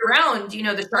moved around,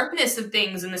 the sharpness of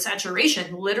things and the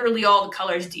saturation, literally all the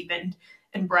colors deepened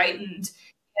and brightened.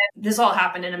 And this all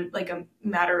happened in a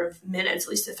matter of minutes. At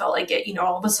least it felt like it.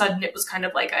 All of a sudden it was kind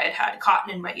of like I had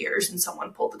cotton in my ears and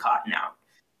someone pulled the cotton out.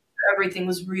 Everything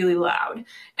was really loud.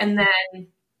 And then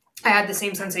I had the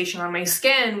same sensation on my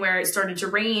skin where it started to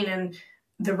rain, and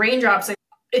the raindrops,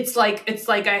 it's like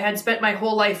I had spent my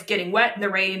whole life getting wet in the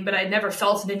rain, but I'd never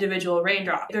felt an individual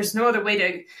raindrop. There's no other way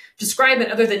to describe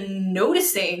it other than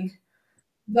noticing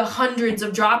the hundreds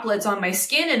of droplets on my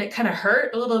skin, and it kind of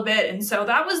hurt a little bit. And so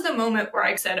that was the moment where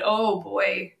I said, oh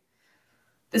boy,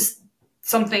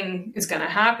 something is going to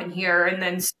happen here. And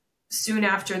then soon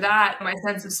after that, my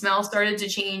sense of smell started to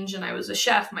change, and I was a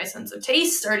chef. My sense of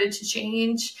taste started to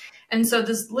change. And so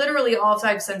literally all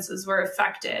 5 senses were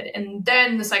affected. And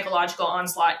then the psychological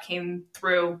onslaught came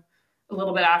through a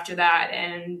little bit after that.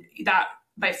 And that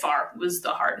by far was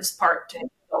the hardest part to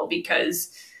handle,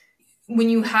 because when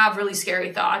you have really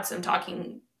scary thoughts, I'm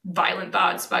talking violent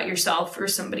thoughts about yourself or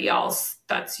somebody else,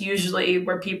 that's usually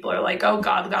where people are like, oh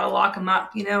God, we got to lock them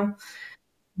up,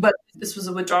 But this was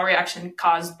a withdrawal reaction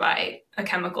caused by a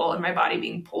chemical in my body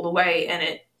being pulled away, and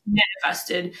it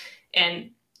manifested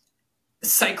in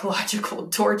psychological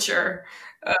torture,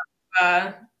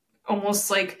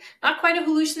 almost like not quite a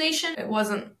hallucination. It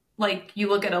wasn't like you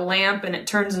look at a lamp and it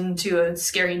turns into a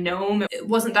scary gnome. It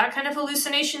wasn't that kind of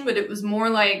hallucination, but it was more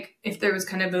like if there was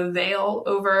kind of a veil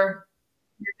over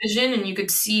your vision and you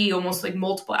could see almost like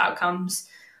multiple outcomes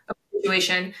of the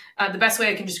situation. The best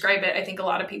way I can describe it, I think a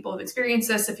lot of people have experienced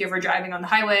this. If you're ever driving on the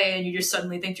highway and you just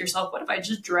suddenly think to yourself, what if I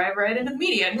just drive right into the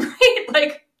median, right?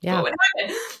 Like, what would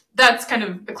happen? That's kind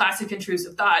of a classic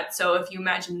intrusive thought. So if you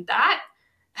imagine that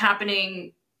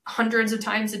happening hundreds of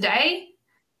times a day,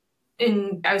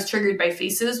 and I was triggered by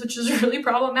faces, which was really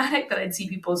problematic, that I'd see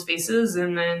people's faces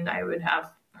and then I would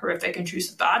have horrific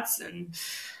intrusive thoughts. And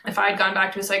if I had gone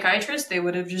back to a psychiatrist, they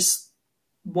would have just,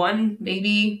 one,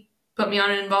 maybe put me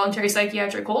on an involuntary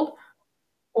psychiatric hold,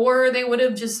 or they would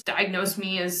have just diagnosed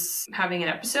me as having an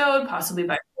episode, possibly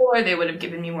bipolar. They would have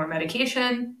given me more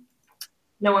medication.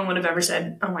 No one would have ever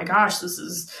said, oh my gosh, this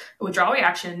is a withdrawal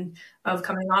reaction of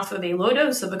coming off of a low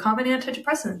dose of a common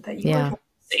antidepressant that you are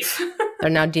safe. They're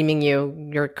now deeming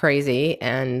you're crazy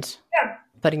and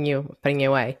putting you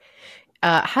away.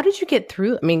 How did you get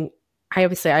through? I mean,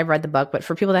 I've read the book, but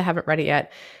for people that haven't read it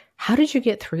yet, how did you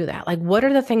get through that? Like, what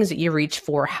are the things that you reached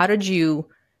for? How did you,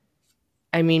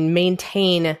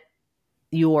 maintain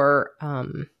your,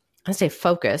 I say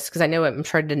focus, because I'm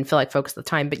sure it didn't feel like focus at the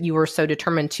time, but you were so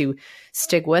determined to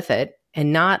stick with it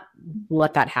and not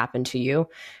let that happen to you.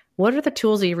 What are the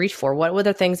tools that you reached for? What were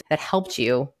the things that helped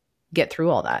you get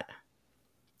through all that?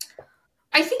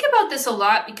 I think about this a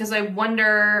lot because I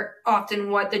wonder often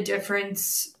what the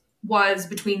difference was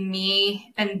between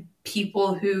me and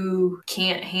people who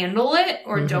can't handle it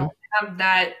or don't have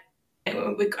that.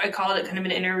 I call it kind of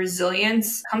an inner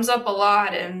resilience. It comes up a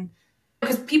lot, and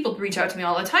because people reach out to me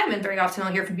all the time, and very often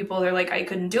I'll hear from people, they're like, I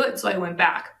couldn't do it, so I went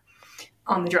back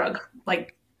on the drug.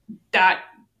 Like, that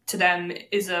to them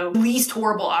is a least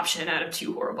horrible option out of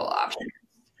 2 horrible options.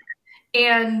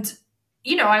 And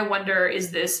I wonder,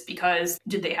 is this because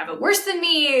did they have it worse than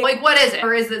me? Like, what is it?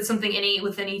 Or is it something innate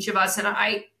within each of us? And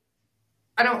I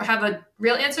don't have a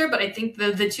real answer, but I think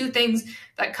the 2 things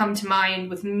that come to mind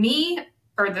with me,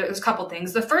 or there's a couple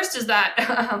things. The first is that,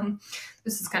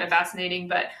 this is kind of fascinating,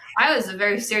 but I was a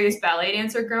very serious ballet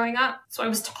dancer growing up. So I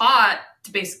was taught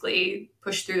to basically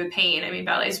push through the pain.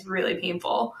 Ballet is really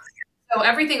painful. So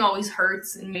everything always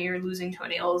hurts, and you're losing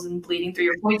toenails and bleeding through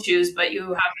your point shoes, but you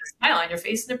have a smile on your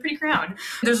face and a pretty crown.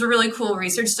 There's a really cool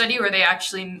research study where they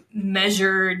actually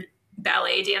measured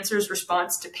ballet dancers'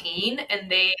 response to pain, and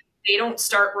they don't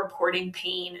start reporting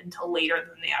pain until later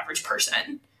than the average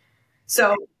person.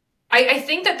 So I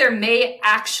think that there may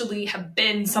actually have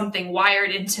been something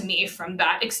wired into me from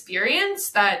that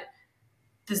experience, that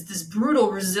this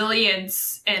brutal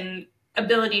resilience and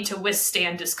ability to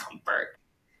withstand discomfort.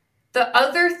 The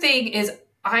other thing is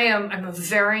I'm a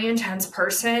very intense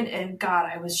person, and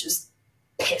God, I was just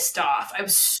pissed off. I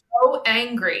was so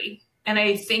angry. And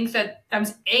I think that I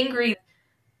was angry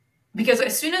because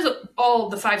as soon as all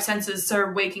the 5 senses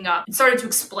started waking up, it started to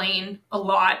explain a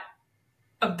lot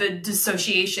of the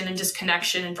dissociation and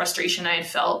disconnection and frustration I had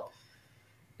felt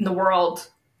in the world.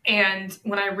 And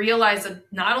when I realized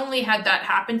that not only had that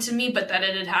happened to me, but that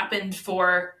it had happened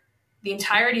for the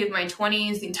entirety of my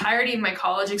 20s, the entirety of my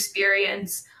college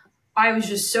experience, I was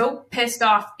just so pissed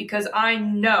off because I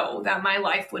know that my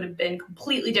life would have been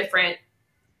completely different.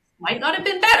 Might not have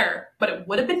been better, but it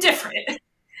would have been different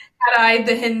had I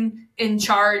been in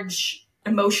charge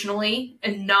emotionally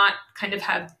and not kind of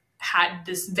have had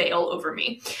this veil over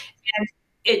me. And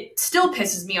it still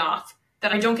pisses me off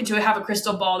that I don't get to have a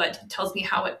crystal ball that tells me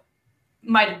how it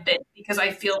might have been, because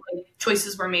I feel like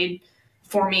choices were made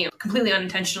for me completely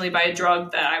unintentionally by a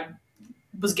drug that I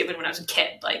was given when I was a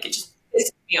kid. Like, it just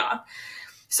pissed me off.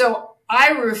 So I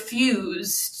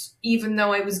refused, even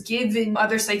though I was given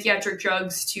other psychiatric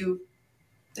drugs to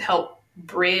help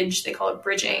bridge. They call it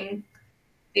bridging.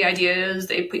 The idea is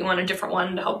they put you on a different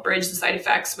one to help bridge the side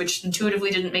effects, which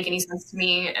intuitively didn't make any sense to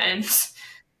me. And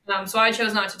So I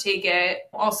chose not to take it.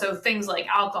 Also, things like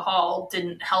alcohol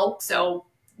didn't help. So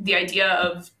the idea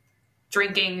of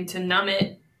drinking to numb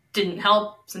it didn't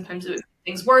help. Sometimes it would make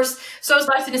things worse. So I was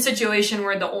left in a situation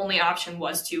where the only option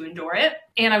was to endure it.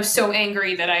 And I was so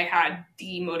angry that I had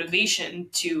the motivation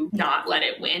to not let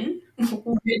it win,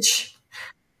 which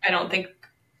I don't think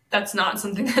that's not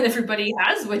something that everybody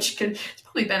has, which is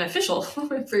probably beneficial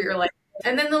for your life.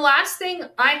 And then the last thing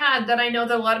I had that I know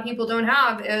that a lot of people don't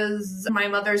have is my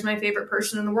mother's my favorite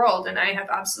person in the world. And I have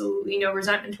absolutely no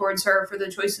resentment towards her for the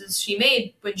choices she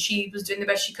made when she was doing the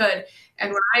best she could.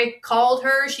 And when I called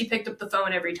her, she picked up the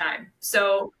phone every time.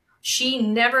 So she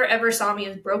never, ever saw me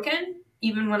as broken.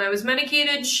 Even when I was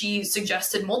medicated, she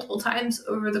suggested multiple times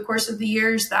over the course of the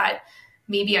years that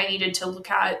maybe I needed to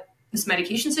look at this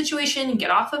medication situation and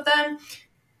get off of them.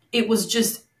 It was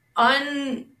just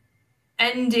unending,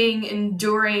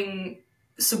 enduring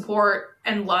support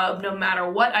and love, no matter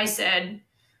what I said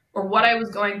or what I was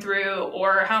going through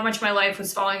or how much my life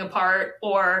was falling apart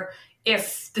or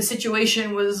if the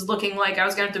situation was looking like I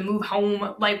was going to have to move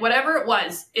home, like whatever it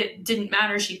was, it didn't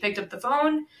matter. She picked up the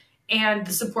phone and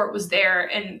the support was there.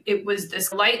 And it was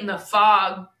this light in the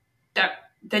fog that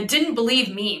didn't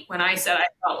believe me when I said I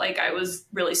felt like I was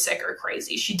really sick or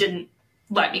crazy. She didn't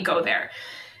let me go there.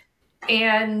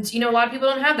 And, a lot of people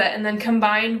don't have that. And then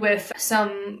combined with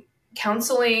some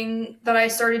counseling that I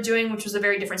started doing, which was a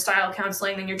very different style of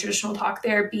counseling than your traditional talk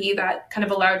therapy, that kind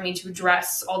of allowed me to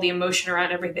address all the emotion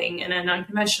around everything in an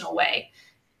unconventional way.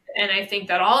 And I think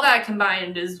that all that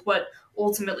combined is what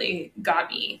ultimately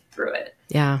got me through it.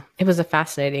 Yeah, it was that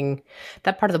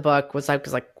part of the book was like,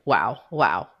 wow.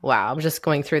 I was just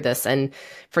going through this. And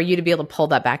for you to be able to pull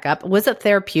that back up, was it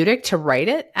therapeutic to write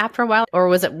it after a while? Or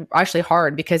was it actually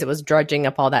hard because it was drudging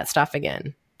up all that stuff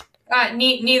again?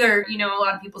 Neither. A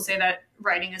lot of people say that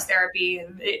writing is therapy,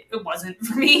 and it wasn't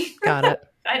for me. Got it.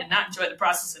 I did not enjoy the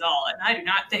process at all. And I do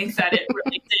not think that it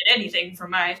really did anything for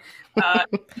my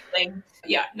healing.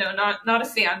 Yeah, no, not a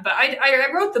fan. But I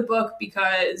wrote the book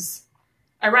because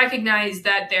I recognized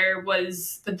that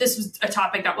this was a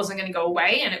topic that wasn't going to go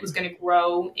away and it was going to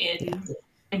grow in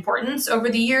importance over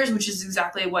the years, which is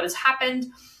exactly what has happened.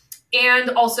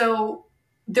 And also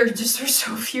there's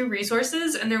so few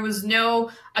resources and there was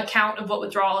no account of what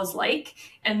withdrawal is like.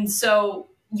 And so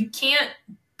you can't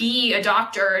be a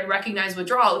doctor and recognize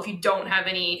withdrawal if you don't have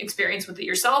any experience with it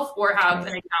yourself or have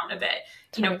an account of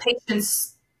it.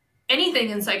 Patients, anything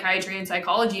in psychiatry and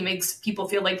psychology makes people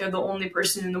feel like they're the only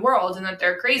person in the world and that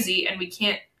they're crazy and we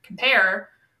can't compare,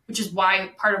 which is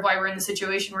part of why we're in the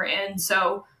situation we're in.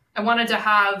 So I wanted to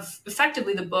have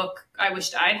effectively the book I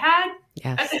wished I'd had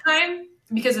at the time,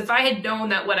 because if I had known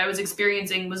that what I was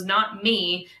experiencing was not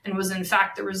me and was in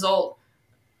fact the result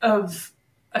of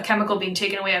a chemical being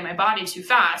taken away out of my body too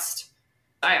fast,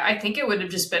 I think it would have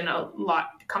just been a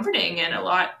lot comforting and a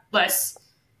lot less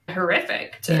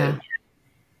horrific to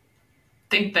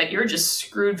think that you're just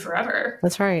screwed forever.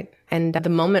 That's right. And the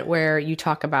moment where you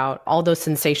talk about all those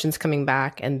sensations coming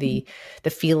back and the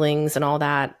feelings and all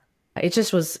that, it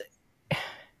just was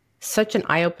such an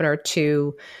eye-opener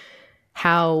to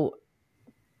how,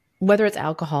 whether it's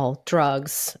alcohol,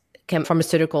 drugs,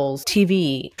 pharmaceuticals,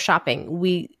 TV, shopping,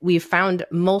 we've found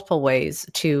multiple ways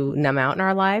to numb out in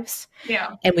our lives.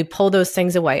 Yeah. And we pull those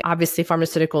things away. Obviously,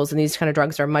 pharmaceuticals and these kind of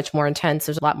drugs are much more intense.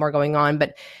 There's a lot more going on,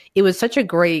 but it was such a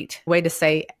great way to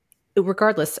say,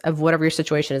 regardless of whatever your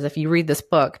situation is, if you read this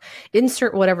book,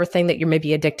 insert whatever thing that you're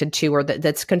maybe addicted to or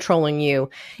that's controlling you,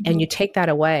 and you take that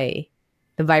away,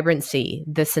 the vibrancy,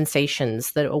 the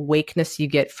sensations, the awakeness you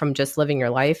get from just living your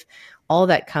life, all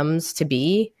that comes to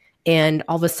be. And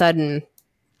all of a sudden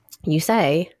you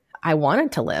say, I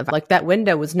wanted to live. Like that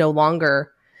window was no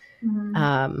longer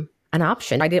an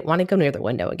option. I didn't want to go near the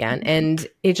window again. And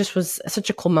it just was such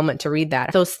a cool moment to read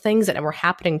that. Those things that were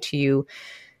happening to you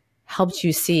helped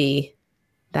you see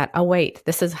that, oh, wait,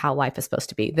 this is how life is supposed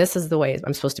to be. This is the way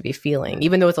I'm supposed to be feeling.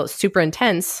 Even though it was super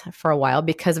intense for a while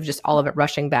because of just all of it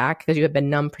rushing back because you had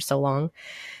been numb for so long.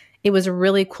 It was a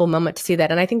really cool moment to see that.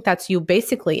 And I think that's, you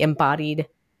basically embodied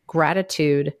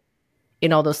gratitude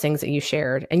in all those things that you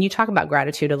shared. And you talk about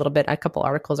gratitude a little bit, a couple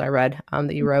articles I read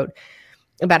that you wrote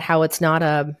about how it's not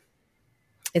a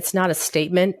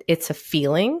statement, it's a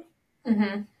feeling.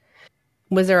 Mm-hmm.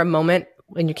 Was there a moment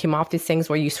when you came off these things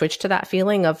where you switched to that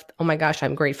feeling of, oh my gosh,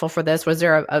 I'm grateful for this? Was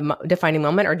there a defining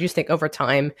moment, or do you think over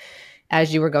time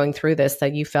as you were going through this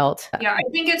that you felt? Yeah, I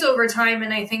think it's over time.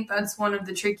 And I think that's one of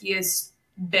the trickiest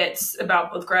bits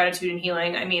about both gratitude and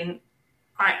healing. I mean,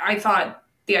 I thought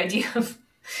the idea of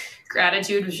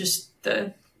gratitude was just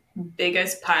the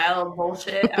biggest pile of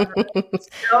bullshit ever.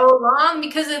 So long,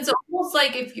 because it's almost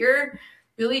like if you're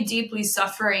really deeply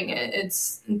suffering,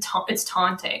 it's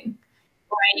taunting.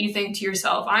 Right? You think to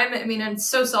yourself, it's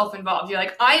so self-involved. You're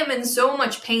like, I am in so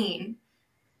much pain.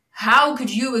 How could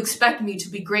you expect me to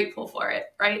be grateful for it?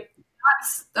 Right?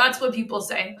 That's what people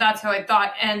say. That's how I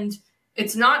thought. And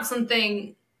it's not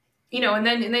something, and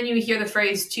then you hear the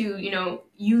phrase too,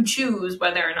 you choose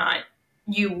whether or not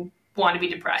you want to be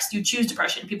depressed. You choose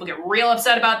depression. People get real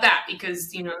upset about that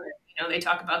because, they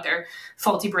talk about their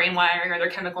faulty brain wiring or their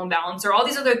chemical imbalance or all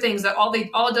these other things that all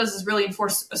it does is really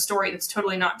enforce a story that's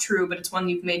totally not true, but it's one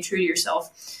you've made true to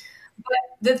yourself. But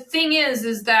the thing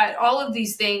is that all of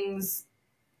these things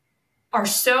are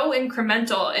so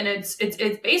incremental, and it's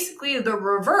basically the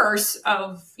reverse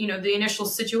of, the initial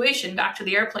situation, back to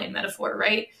the airplane metaphor,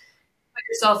 right? Put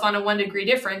yourself on a 1 degree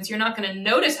difference. You're not going to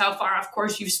notice how far off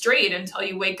course you've strayed until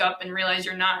you wake up and realize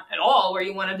you're not at all where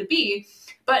you wanted to be.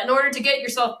 But in order to get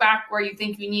yourself back where you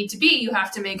think you need to be, you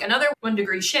have to make another 1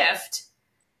 degree shift.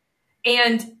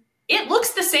 And it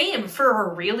looks the same for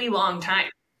a really long time.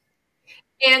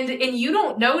 And you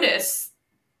don't notice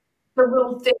the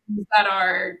little things that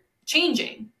are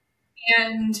changing.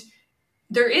 And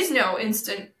there is no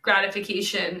instant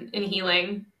gratification in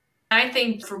healing. I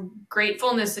think for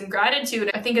gratefulness and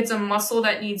gratitude, I think it's a muscle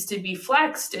that needs to be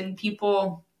flexed, and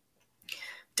people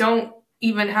don't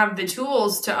even have the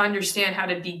tools to understand how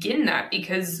to begin that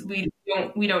because we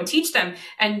don't teach them.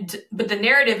 But the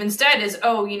narrative instead is,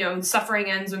 suffering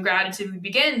ends when gratitude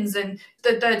begins. And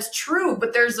that's true,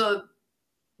 but there's a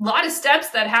lot of steps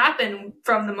that happen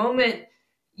from the moment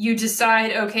you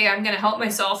decide, okay, I'm going to help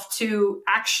myself, to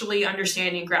actually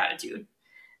understanding gratitude.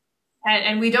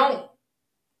 And we don't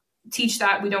teach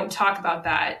that. We don't talk about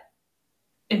that,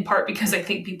 in part because I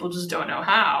think people just don't know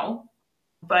how.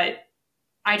 But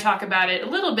I talk about it a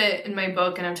little bit in my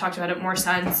book, and I've talked about it more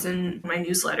since in my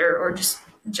newsletter or just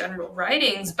general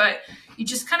writings. But you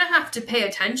just kind of have to pay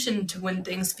attention to when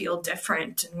things feel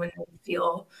different, and when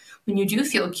you do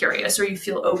feel curious, or you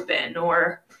feel open,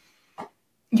 or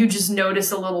you just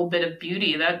notice a little bit of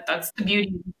beauty. That's the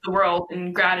beauty of the world,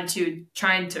 and gratitude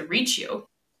trying to reach you.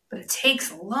 But it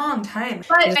takes a long time.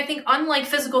 But I think, unlike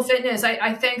physical fitness,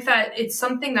 I think that it's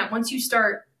something that once you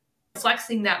start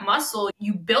flexing that muscle,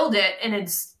 you build it, and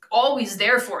it's always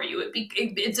there for you.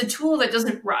 It's a tool that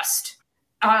doesn't rust.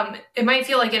 It might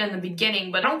feel like it in the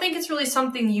beginning, but I don't think it's really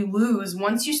something you lose.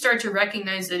 Once you start to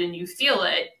recognize it and you feel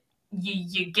it,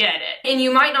 you get it. And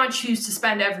you might not choose to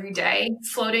spend every day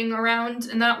floating around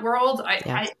in that world.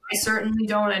 I certainly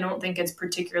don't. I don't think it's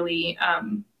particularly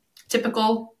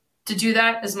typical to do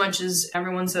that, as much as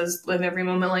everyone says live every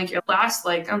moment like your last.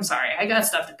 Like, I'm sorry, I got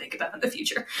stuff to think about in the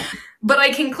future. But I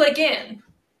can click in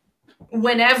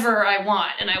whenever I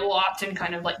want, and I will often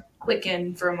kind of like click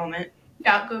in for a moment,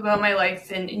 go about my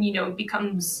life, and it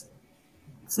becomes,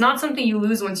 it's not something you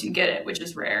lose once you get it, which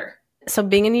is rare. So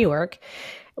being in New York,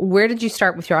 where did you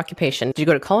start with your occupation? Did you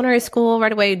go to culinary school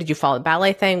right away? Did you follow the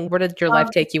ballet thing? Where did your life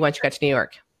take you once you got to New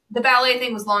York? The ballet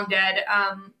thing was long dead.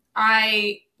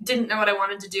 I didn't know what I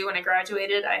wanted to do when I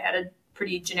graduated. I had a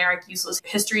pretty generic, useless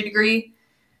history degree.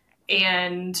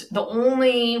 And the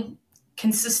only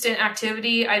consistent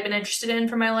activity I'd been interested in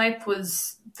for my life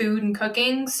was food and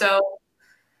cooking. So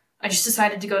I just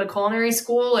decided to go to culinary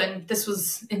school. And this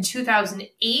was in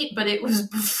 2008, but it was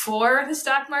before the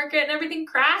stock market and everything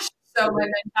crashed. So my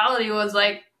mentality was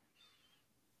like,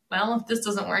 well, if this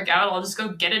doesn't work out, I'll just go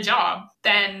get a job.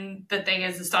 Then the thing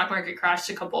is, the stock market crashed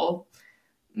a couple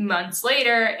months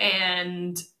later,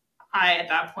 and I at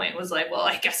that point was like, well,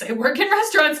 I guess I work in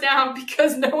restaurants now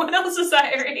because no one else is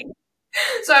hiring.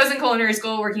 So I was in culinary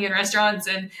school working in restaurants,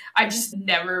 and I've just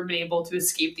never been able to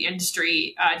escape the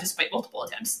industry despite multiple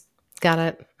attempts. Got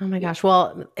it. Oh my gosh.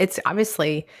 Well, it's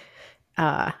obviously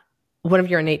one of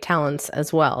your innate talents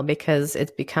as well, because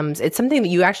it's something that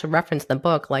you actually reference in the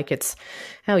book. Like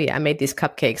oh yeah, I made these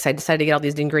cupcakes. I decided to get all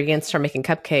these ingredients, start making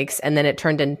cupcakes. And then it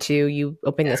turned into you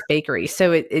opening this bakery.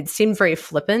 So it seemed very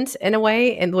flippant in a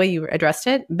way, in the way you addressed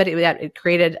it, but it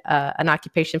created an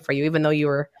occupation for you, even though you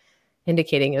were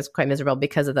indicating it was quite miserable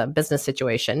because of the business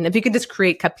situation. If you could just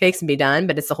create cupcakes and be done,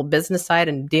 but it's the whole business side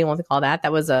and dealing with all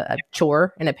that was a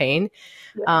chore and a pain.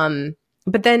 Yeah.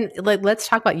 But then let's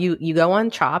talk about you go on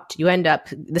Chopped. You end up,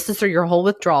 this is through your whole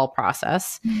withdrawal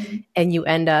process, and you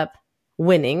end up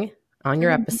winning on your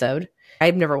episode.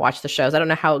 I've never watched the shows. I don't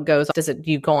know how it goes. Do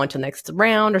you go on to the next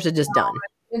round, or is it just done?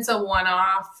 It's a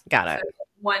one-off. Got it.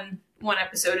 So one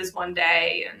episode is one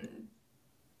day, and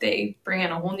they bring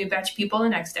in a whole new batch of people the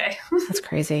next day. That's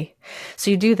crazy. So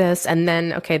you do this, and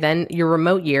then, then your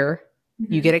remote year,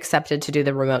 you get accepted to do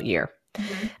the remote year.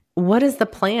 What is the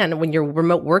plan when you're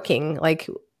remote working? Like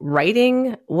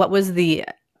writing, what was the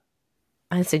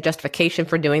I'd say justification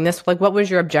for doing this? Like, what was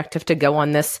your objective to go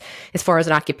on this as far as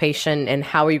an occupation, and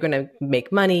how are you going to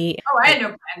make money? Oh, I had no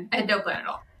plan. I had no plan at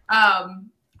all.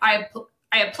 I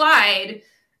applied,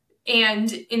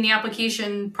 and in the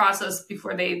application process,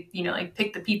 before they, like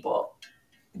pick the people,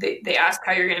 they ask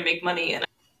how you're going to make money. And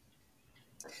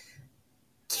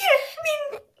yeah,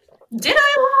 I mean, did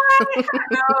I lie?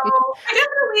 No, I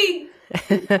definitely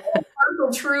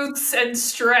partial truths and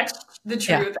stretched the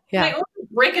truth. Yeah. I owned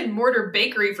a brick and mortar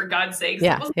bakery, for God's sakes.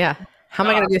 Yeah. How am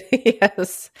I going to do?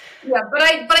 Yes. Yeah, but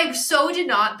I so did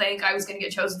not think I was going to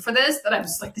get chosen for this that I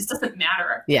was like, this doesn't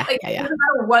matter. Yeah. Like, no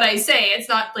matter what I say, it's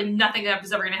not like nothing that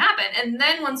was ever going to happen. And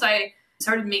then once I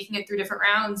started making it through different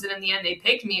rounds, and in the end they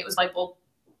picked me, it was like, well,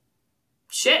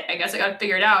 shit, I guess I got to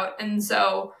figure it out. And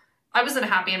so I wasn't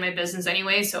happy in my business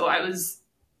anyway, so I was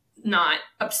not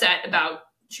upset about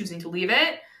choosing to leave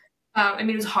it. I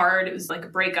mean, it was hard. It was like a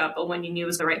breakup, but when you knew it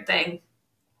was the right thing.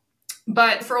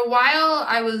 But for a while,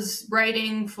 I was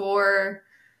writing for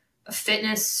a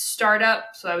fitness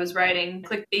startup. So I was writing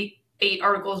clickbait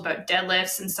articles about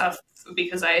deadlifts and stuff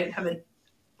because I have a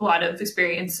lot of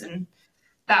experience in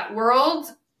that world.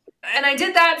 And I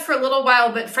did that for a little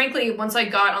while, but frankly, once I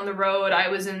got on the road, I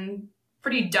was in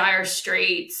pretty dire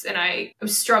straits, and I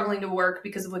was struggling to work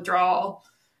because of withdrawal.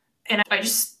 And I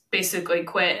just basically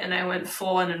quit, and I went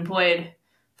full unemployed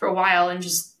for a while, and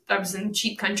I was in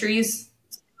cheap countries.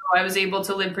 So I was able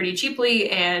to live pretty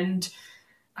cheaply, and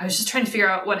I was just trying to figure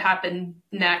out what happened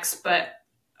next. But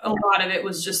a lot of it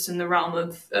was just in the realm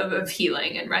of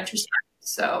healing and retrospect.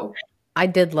 So I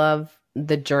did love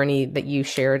the journey that you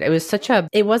shared. It was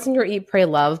it wasn't your eat, pray,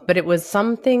 love, but it was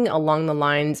something along the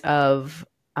lines of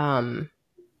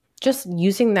just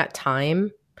using that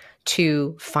time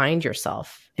to find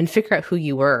yourself and figure out who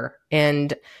you were,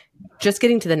 and just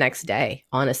getting to the next day.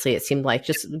 Honestly, it seemed like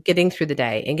just getting through the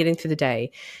day and getting through the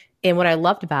day. And what I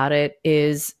loved about it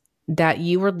is that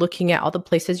you were looking at all the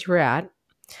places you were at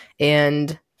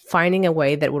and finding a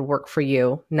way that would work for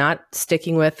you, not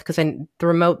sticking with, because the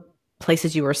remote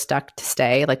places you were stuck to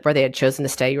stay, like where they had chosen to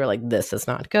stay, you were like, this is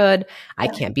not good. I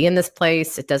can't be in this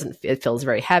place. It feels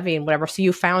very heavy and whatever. So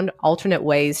you found alternate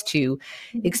ways to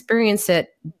experience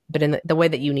it, but in the way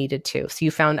that you needed to. So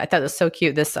you found, I thought it was so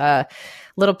cute, this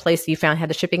little place that you found had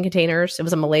the shipping containers. It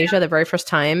was in Malaysia the very first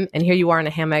time. And here you are in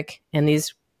a hammock, and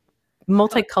these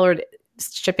multicolored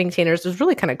shipping containers. It was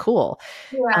really kind of cool.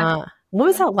 yeah. What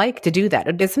was that like to do that?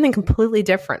 It did something completely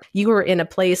different. You were in a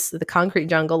place, the concrete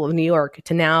jungle of New York,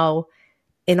 to now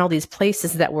in all these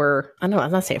places that were, I don't know, I'm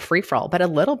not saying free for all, but a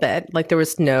little bit. Like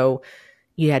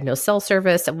you had no cell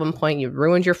service. At one point, you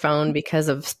ruined your phone because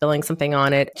of spilling something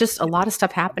on it. Just a lot of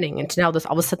stuff happening. And to now all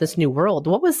of a sudden this new world.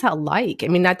 What was that like? I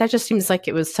mean, that just seems like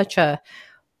it was such a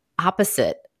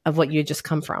opposite of what you had just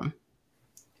come from.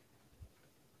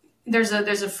 There's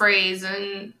a phrase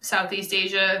in Southeast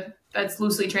Asia that's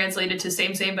loosely translated to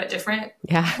same, but different.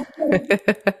 Yeah.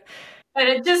 And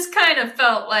it just kind of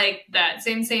felt like that,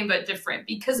 same, but different.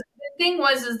 Because the thing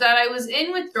is that I was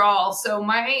in withdrawal. So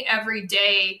my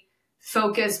everyday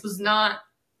focus was not,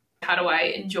 how do I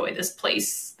enjoy this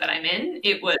place that I'm in?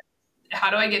 It was, how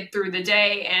do I get through the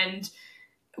day? And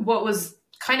what was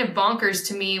kind of bonkers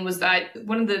to me was that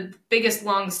one of the biggest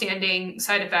long-standing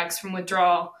side effects from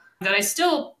withdrawal that I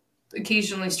still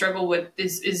occasionally struggle with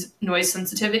is noise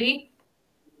sensitivity.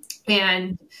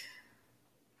 And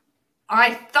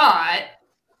I thought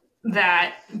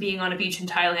that being on a beach in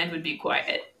Thailand would be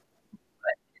quiet,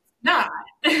 but it's not.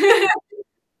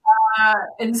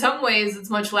 In some ways, it's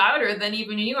much louder than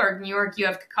even New York. New York, you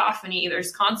have cacophony.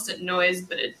 There's constant noise,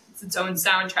 but it's its own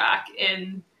soundtrack.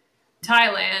 In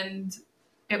Thailand,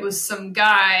 it was some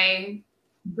guy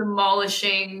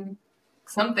demolishing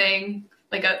something,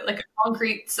 like a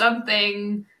concrete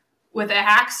something with a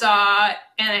hacksaw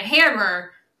and a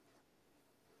hammer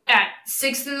at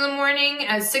 6 a.m,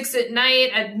 at 6 p.m,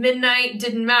 at midnight,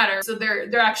 didn't matter. So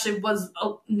there actually was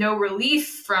no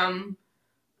relief from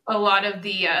a lot of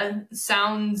the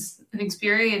sounds and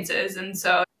experiences. And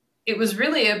so it was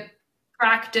really a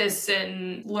practice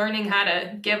in learning how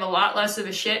to give a lot less of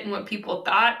a shit in what people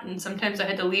thought. And sometimes I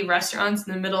had to leave restaurants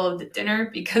in the middle of the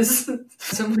dinner because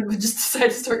someone would just decide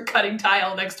to start cutting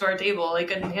tile next to our table. I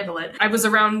couldn't handle it. I was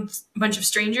around a bunch of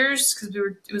strangers because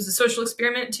it was a social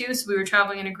experiment too. So we were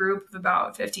traveling in a group of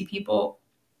about 50 people,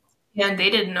 and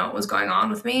they didn't know what was going on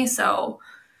with me. So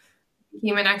it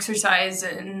became an exercise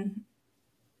in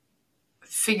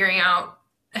figuring out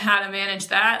how to manage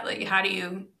that. Like, how do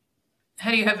you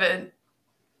have a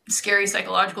scary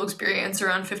psychological experience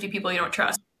around 50 people you don't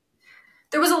trust?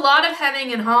 there was a lot of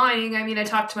hemming and hawing. I mean, I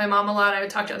talked to my mom a lot. I would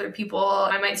talk to other people.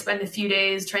 I might spend a few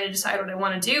days trying to decide what I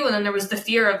want to do. And then there was the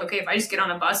fear of, okay, if I just get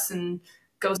on a bus and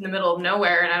go in the middle of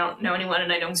nowhere and I don't know anyone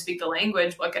and I don't speak the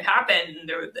language, what could happen?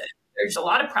 There's a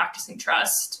lot of practicing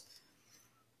trust.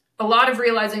 A lot of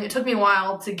realizing. It took me a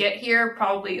while to get here,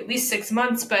 probably at least 6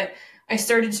 months, but I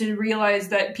started to realize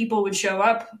that people would show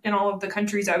up in all of the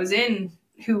countries I was in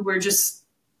who were just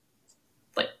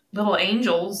like little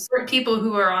angels. Or people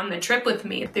who were on the trip with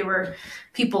me. They were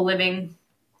people living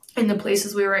in the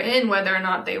places we were in, whether or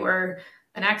not they were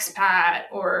an expat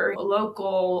or a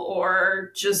local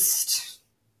or just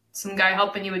some guy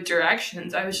helping you with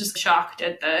directions. I was just shocked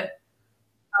at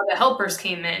how the helpers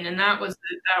came in, and that was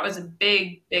a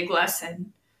big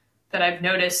lesson that I've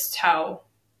noticed, how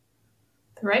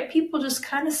the right people just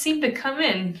kind of seem to come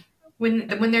in when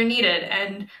they're needed,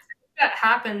 and that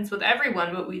happens with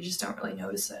everyone, but we just don't really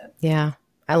notice it. Yeah,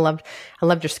 I loved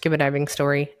your scuba diving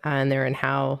story in there, and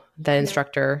how the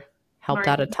instructor helped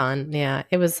out a ton. Yeah,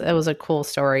 it was a cool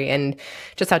story, and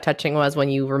just how touching it was when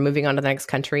you were moving on to the next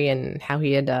country, and how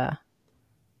he had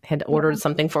ordered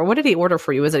something for. What did he order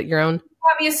for you? Was it your own?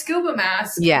 Bought me a scuba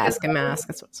mask. Yeah, a scuba mask.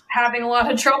 That's what's having a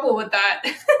lot of trouble with that.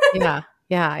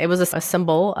 Yeah. It was a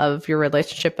symbol of your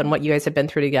relationship and what you guys had been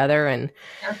through together, and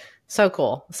so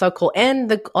cool. And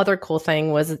the other cool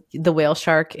thing was the whale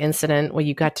shark incident, where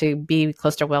you got to be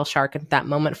close to a whale shark at that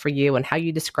moment for you, and how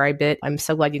you described it. I'm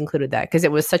so glad you included that, because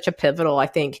it was such a pivotal, I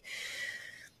think,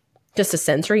 just a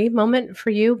sensory moment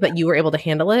for you, but you were able to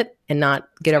handle it and not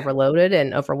get overloaded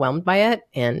and overwhelmed by it.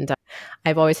 And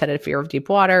I've always had a fear of deep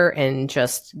water, and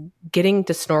just getting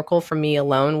to snorkel for me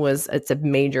alone it's a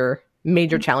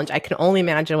major challenge. I can only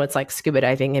imagine what's like scuba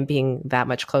diving and being that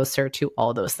much closer to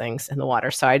all those things in the water.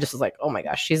 So I just was like, oh my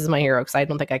gosh, she's my hero, because I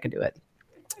don't think I could do it.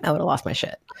 I would have lost my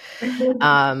shit.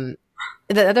 The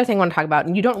other thing I want to talk about,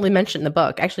 and you don't really mention in the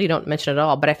book, actually you don't mention it at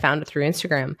all, but I found it through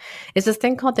Instagram, is this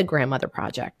thing called the Grandmother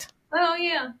Project. Oh,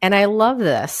 yeah. And I love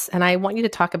this, and I want you to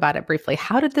talk about it briefly.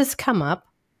 How did this come up,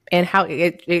 and how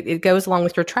it goes along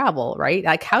with your travel, right?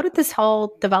 Like, how did this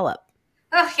all develop?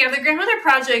 Oh, yeah, the Grandmother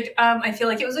Project, I feel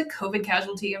like it was a COVID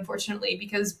casualty, unfortunately,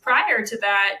 because prior to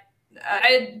that, I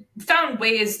had found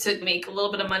ways to make a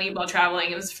little bit of money while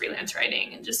traveling. It was freelance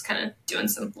writing and just kind of doing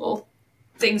some little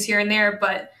things here and there,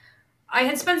 but I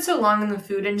had spent so long in the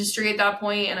food industry at that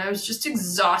point, and I was just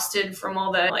exhausted from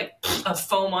all the a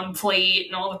foam on plate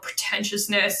and all the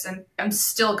pretentiousness. And I'm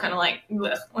still kind of like,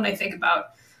 ugh, when I think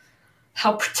about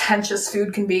how pretentious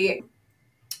food can be.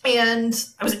 And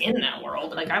I was in that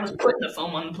world, I was putting the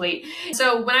foam on the plate.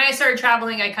 So when I started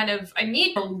traveling, I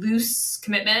made a loose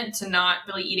commitment to not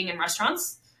really eating in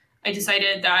restaurants. I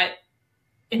decided that,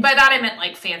 and by that I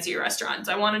meant fancier restaurants.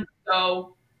 I wanted to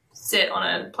go sit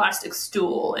on a plastic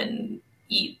stool and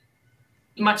eat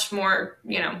much more,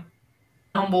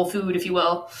 humble food, if you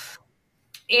will.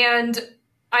 And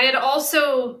I had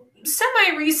also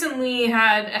semi-recently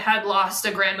had lost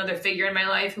a grandmother figure in my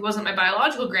life, who wasn't my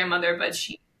biological grandmother, but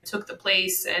she took the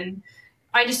place. And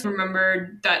I just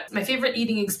remembered that my favorite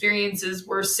eating experiences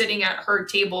were sitting at her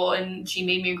table, and she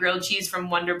made me grilled cheese from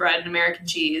Wonder Bread and American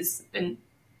cheese, and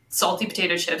salty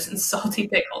potato chips and salty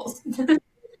pickles.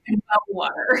 And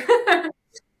water.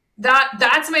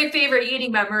 That's my favorite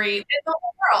eating memory in the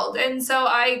whole world. And so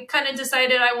I kind of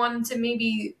decided I wanted to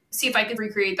maybe see if I could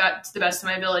recreate that to the best of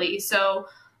my ability. So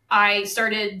I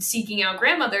started seeking out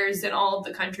grandmothers in all of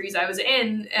the countries I was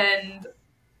in, and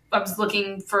I was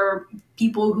looking for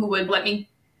people who would let me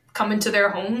come into their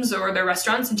homes or their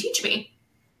restaurants and teach me.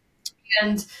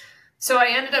 And so I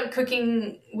ended up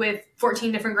cooking with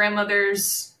 14 different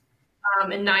grandmothers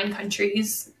in 9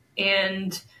 countries.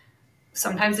 And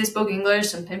sometimes they spoke English,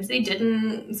 sometimes they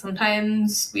didn't.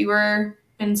 Sometimes we were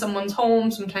in someone's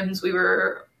home, sometimes we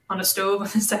were on a stove on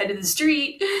the side of the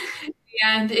street.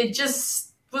 And it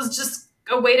just was just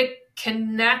a way to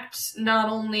connect not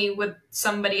only with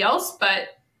somebody else, but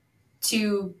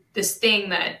to this thing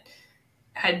that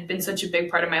had been such a big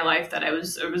part of my life that I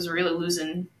was really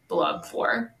losing the love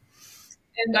for.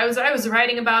 And I was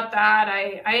writing about that.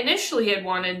 I initially had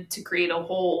wanted to create a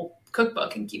whole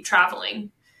cookbook and keep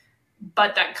traveling,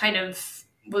 but that kind of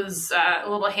was a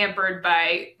little hampered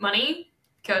by money,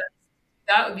 because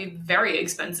that would be very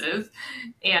expensive,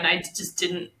 and I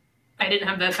didn't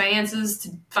have the finances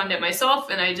to fund it myself,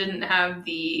 and I didn't have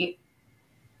the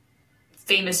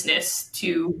famousness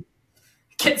to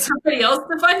get somebody else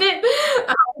to fund it.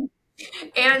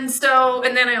 And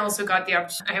then I also got the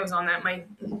opportunity. I was on my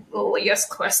little yes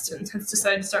quest, and since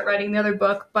decided to start writing the other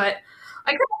book, but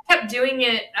I kind of kept doing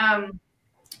it.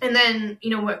 And then,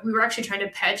 we were actually trying to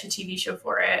pitch a TV show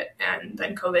for it, and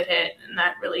then COVID hit, and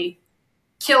that really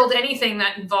killed anything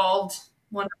that involved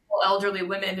wonderful elderly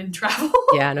women in travel.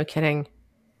 Yeah, no kidding.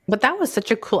 But that was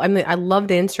such a cool, I mean, I love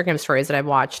the Instagram stories that I've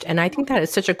watched. And I think that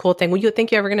is such a cool thing. Would you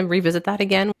think you're ever going to revisit that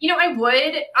again? I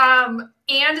would.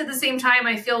 And at the same time,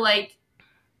 I feel like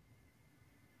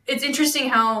it's interesting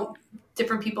how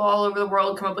different people all over the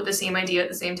world come up with the same idea at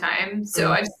the same time.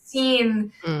 So I've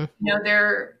seen,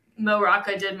 Mo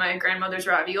Rocca did my grandmother's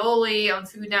ravioli on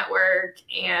Food Network,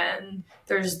 and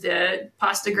there's the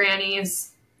Pasta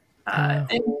Grannies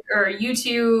or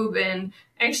YouTube, and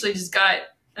I actually just got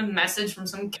a message from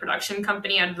some production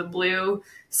company out of the blue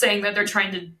saying that they're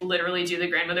trying to literally do the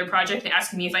grandmother project and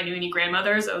asking me if I knew any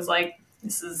grandmothers. I was like,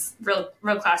 this is real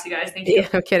classy, guys. Thank you. Yeah,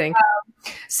 no kidding.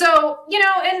 So,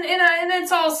 and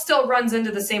it's all still runs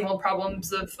into the same old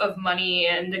problems of money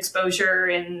and exposure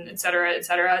and et cetera, et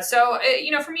cetera. So,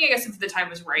 for me, I guess if the time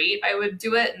was right, I would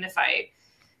do it. And if I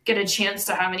get a chance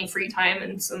to have any free time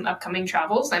and some upcoming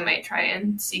travels, I might try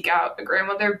and seek out a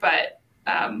grandmother. But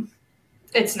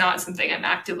it's not something I'm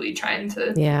actively trying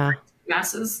to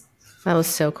masses. That was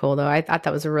so cool, though. I thought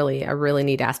that was a really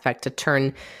neat aspect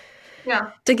to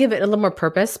give it a little more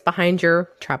purpose behind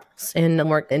your travels and a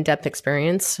more in-depth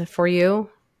experience for you.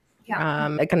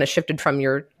 Yeah. It kind of shifted from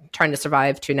your trying to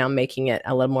survive to now making it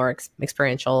a little more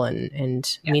experiential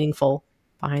and meaningful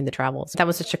behind the travels. That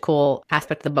was such a cool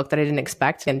aspect of the book that I didn't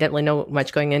expect and didn't really know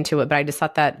much going into it, but I just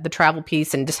thought that the travel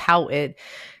piece and just how it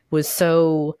was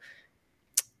so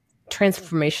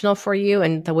transformational for you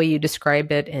and the way you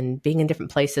described it and being in different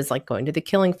places, like going to the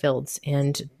killing fields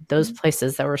and those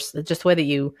places that were just the way that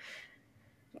you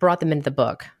brought them into the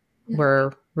book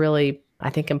were really, I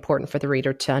think, important for the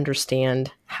reader to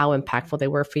understand how impactful they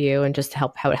were for you and just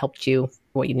how it helped you,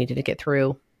 what you needed to get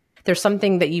through. There's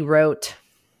something that you wrote,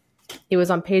 it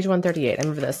was on page 138, I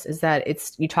remember this, is that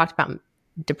you talked about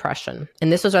depression.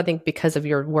 And this was, I think, because of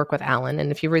your work with Alan.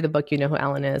 And if you read the book, you know who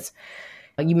Alan is.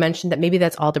 You mentioned that maybe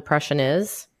that's all depression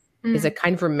is a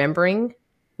kind of remembering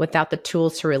without the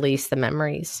tools to release the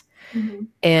memories. Mm-hmm.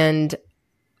 And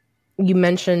you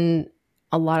mentioned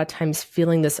a lot of times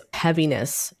feeling this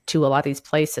heaviness to a lot of these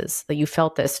places, that you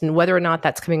felt this, and whether or not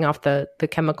that's coming off the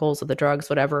chemicals or the drugs,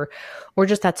 whatever, or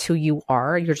just that's who you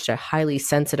are. You're just a highly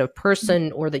sensitive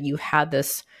person, or that you had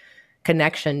this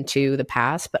connection to the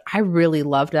past. But I really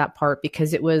loved that part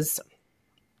because it was,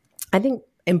 I think,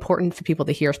 important for people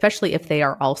to hear, especially if they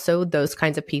are also those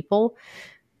kinds of people,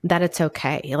 that it's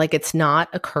okay. Like, it's not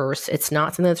a curse. It's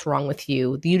not something that's wrong with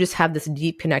you. You just have this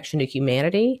deep connection to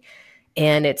humanity.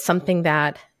 And it's something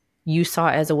that you saw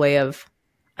as a way of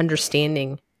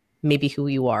understanding maybe who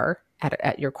you are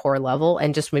at your core level.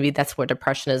 And just maybe that's what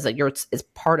depression is, that is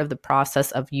part of the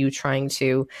process of you trying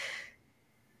to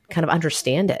kind of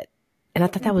understand it. And I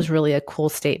thought that was really a cool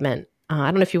statement. I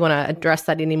don't know if you want to address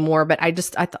that anymore, but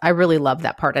I really love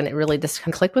that part, and it really just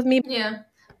kind of clicked with me. Yeah.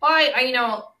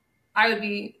 Well, I would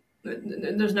be,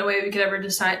 there's no way we could ever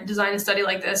design a study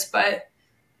like this, but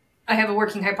I have a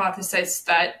working hypothesis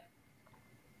that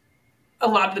a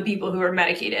lot of the people who are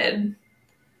medicated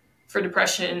for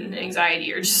depression and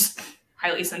anxiety are just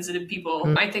highly sensitive people.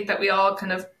 Mm-hmm. I think that we all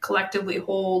kind of collectively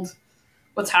hold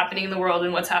what's happening in the world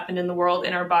and what's happened in the world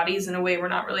in our bodies in a way we're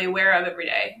not really aware of every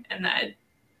day, and that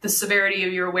the severity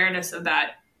of your awareness of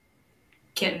that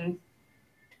can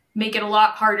make it a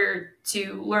lot harder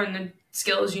to learn the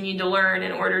skills you need to learn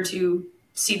in order to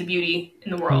see the beauty in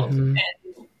the world and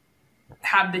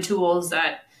have the tools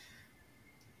that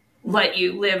let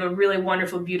you live a really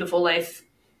wonderful, beautiful life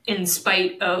in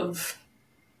spite of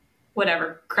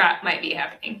whatever crap might be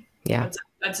happening. Yeah.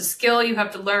 That's a skill you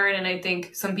have to learn. And I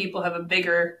think some people have a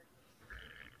bigger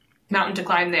mountain to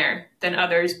climb there than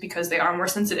others because they are more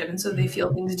sensitive. And so they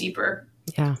feel things deeper.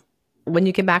 Yeah. When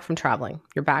you get back from traveling,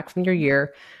 you're back from your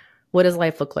year, what does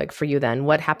life look like for you then?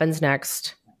 What happens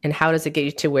next? And how does it get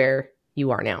you to where you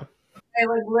are now? I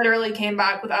literally came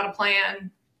back without a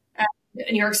plan.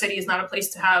 New York City is not a place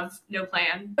to have no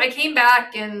plan. I came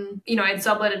back and, I had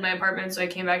subletted my apartment. So I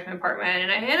came back to my apartment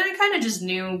and I kind of just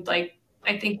knew,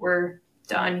 I think we're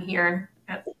done here.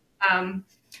 I'm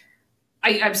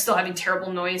still having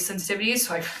terrible noise sensitivity.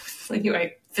 So I knew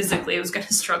I physically was going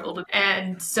to struggle.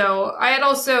 And so I had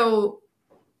also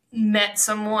met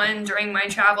someone during my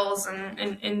travels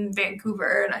in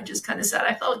Vancouver. And I just kind of said,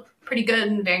 I felt pretty good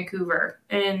in Vancouver.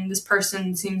 And this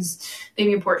person seems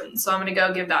maybe important. So I'm going to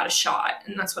go give that a shot.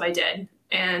 And that's what I did.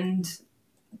 And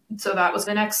so that was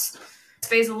the next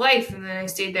phase of life. And then I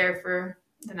stayed there for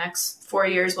the next 4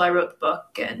 years while I wrote the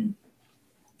book. And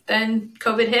then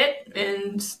COVID hit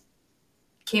and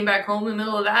came back home in the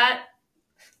middle of that.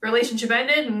 relationship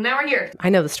ended, and now we're here. I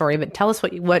know the story, but tell us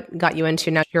what got you into,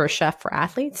 now you're a chef for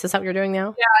athletes. Is that what you're doing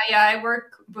now? Yeah, I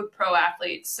work with pro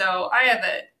athletes. So I have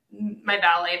my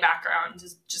ballet background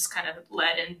just kind of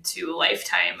led into a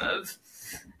lifetime of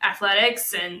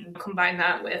athletics, and combine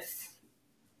that with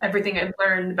everything I've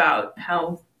learned about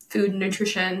how food and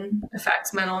nutrition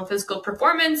affects mental and physical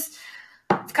performance.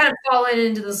 I've kind of fallen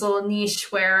into this little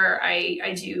niche where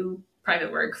I do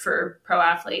private work for pro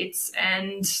athletes,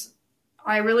 and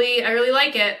I really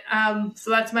like it. So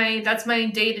that's my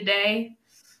day to day.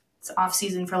 It's off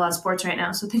season for a lot of sports right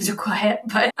now, so things are quiet,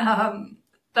 but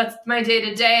that's my day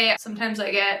to day. Sometimes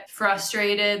I get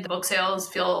frustrated. The book sales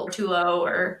feel too low,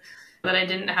 or that I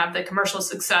didn't have the commercial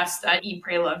success that Eat,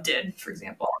 Pray, Love did, for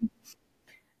example.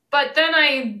 But then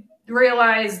I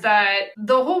realized that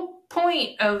the whole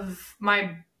point of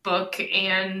my book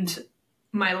and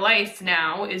my life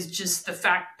now is just the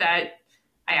fact that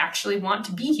I actually want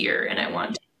to be here, and I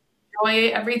want to enjoy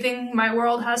everything my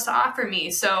world has to offer me.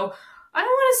 So I don't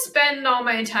want to spend all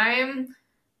my time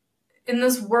in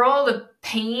this world of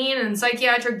pain and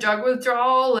psychiatric drug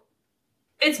withdrawal.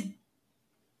 It's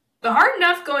hard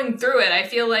enough going through it. I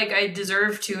feel like I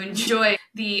deserve to enjoy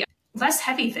the less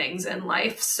heavy things in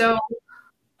life. So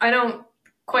I don't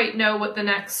quite know what the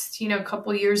next,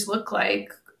 couple years look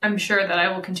like. I'm sure that I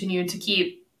will continue to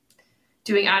keep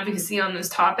doing advocacy on this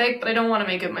topic, but I don't want to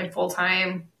make it my full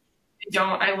time.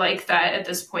 I like that at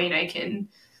this point I can,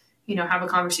 have a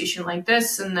conversation like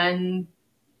this and then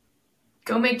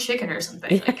go make chicken or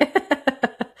something.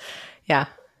 Yeah.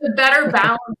 A better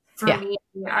balance for me.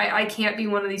 I can't be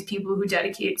one of these people who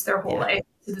dedicates their whole life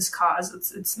to this cause.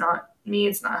 It's not me.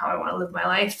 It's not how I want to live my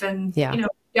life. And,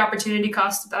 the opportunity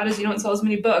cost of that is you don't sell as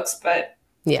many books, but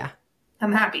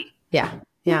I'm happy. Yeah.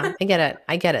 Yeah. I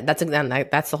get it.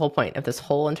 That's the whole point of this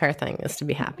whole entire thing, is to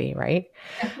be happy, right?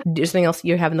 Is something else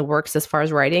you have in the works as far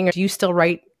as writing? Or do you still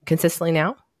write consistently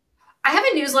now? I have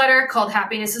a newsletter called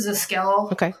Happiness is a Skill.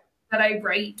 Okay. That I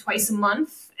write twice a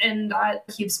month, and that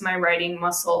keeps my writing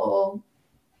muscle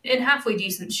in halfway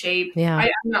decent shape. Yeah. I'm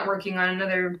not working on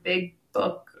another big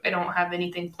book. I don't have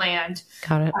anything planned.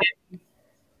 Got it. I'm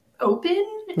open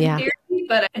in theory,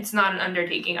 but it's not an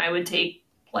undertaking I would take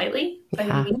lightly.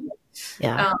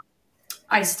 Yeah.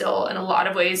 I still, in a lot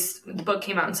of ways, the book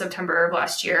came out in September of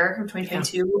last year, of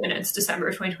 2022, and it's December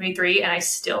of 2023, and I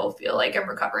still feel like I'm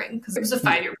recovering because it was a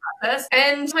 5-year process.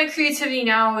 And my creativity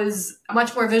now is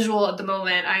much more visual at the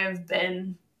moment. I have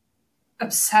been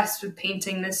obsessed with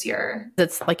painting this year.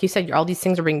 It's like you said, all these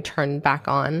things are being turned back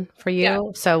on for you. Yeah.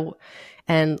 So,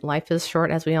 and life is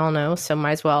short, as we all know, so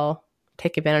might as well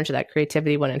take advantage of that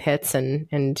creativity when it hits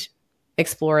and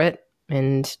explore it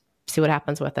and see what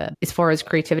happens with it. As far as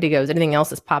creativity goes, anything else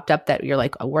that's popped up that you're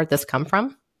like, oh, where'd this come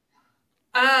from?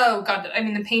 Oh God. I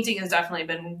mean, the painting has definitely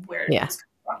been where it's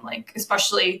come from, like,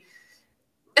 especially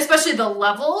the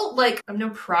level. Like, I'm no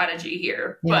prodigy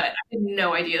here, but I had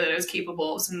no idea that I was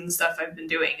capable of some of the stuff I've been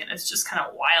doing. And it's just kind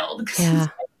of wild. Yeah.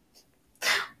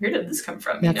 Where did this come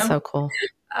from? That's so cool.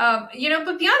 But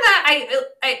beyond that,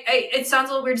 it sounds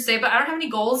a little weird to say, but I don't have any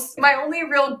goals. My only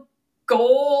real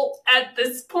goal at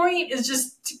this point is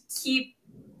just to keep,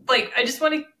 I just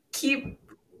want to keep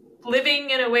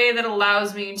living in a way that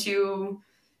allows me to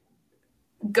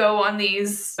go on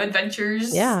these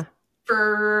adventures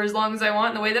for as long as I want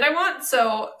in the way that I want.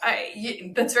 So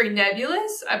that's very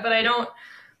nebulous, but I don't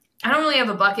really have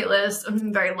a bucket list.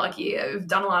 I'm very lucky. I've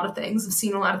done a lot of things. I've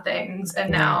seen a lot of things.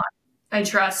 And now I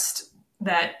trust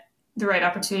that the right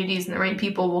opportunities and the right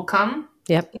people will come.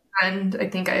 Yep. And I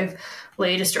think I've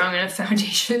laid a strong enough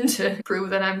foundation to prove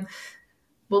that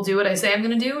will do what I say I'm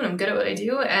going to do, and I'm good at what I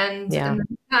do. And in the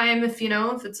meantime, if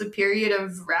it's a period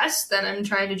of rest, then I'm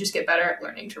trying to just get better at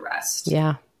learning to rest.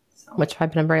 Yeah. So. Which has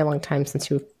been a very long time since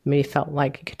you maybe felt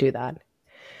like you could do that.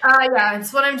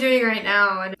 It's what I'm doing right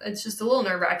now. And it's just a little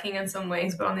nerve-wracking in some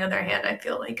ways, but on the other hand, I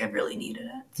feel like I've really needed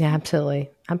it. Yeah, absolutely.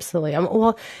 Absolutely.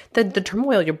 Well, the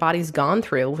turmoil your body's gone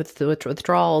through with the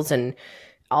withdrawals and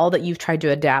all that you've tried to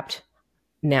adapt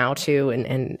now to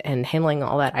and handling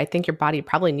all that, I think your body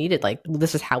probably needed,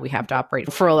 this is how we have to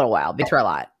operate for a little while, be through a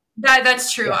lot.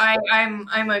 That's true. Yeah.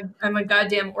 I'm a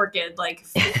goddamn orchid.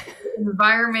 If the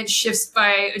environment shifts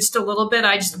by just a little bit,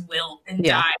 I just wilt and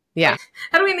die. Yeah.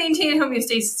 How do we maintain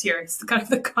homeostasis here? It's kind of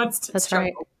the constant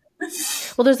struggle. Right.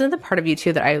 Well, there's another part of you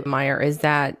too that I admire, is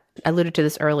that I alluded to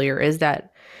this earlier, is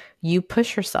that you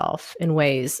push yourself in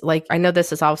ways I know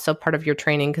this is also part of your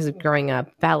training because of growing up,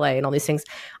 ballet and all these things.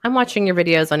 I'm watching your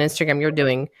videos on Instagram. You're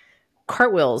doing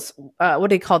cartwheels. What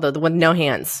do you call the one, no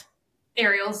hands?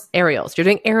 Aerials. You're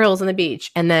doing aerials on the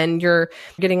beach, and then you're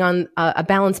getting on a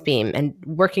balance beam and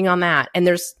working on that. And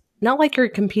there's not like you're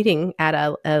competing at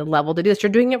a level to do this.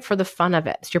 You're doing it for the fun of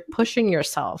it. So you're pushing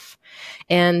yourself.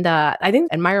 And I think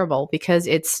admirable because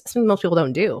it's something most people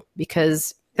don't do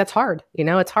because that's hard.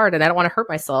 It's hard and I don't want to hurt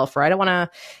myself or I don't want to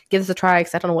give this a try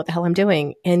because I don't know what the hell I'm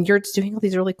doing. And you're just doing all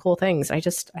these really cool things. I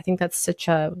think that's such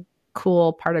a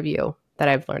cool part of you that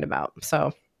I've learned about.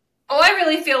 So. Well, I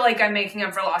really feel like I'm making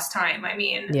up for lost time. I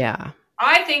mean, yeah,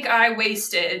 I think I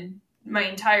wasted my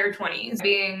entire 20s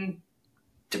being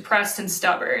depressed and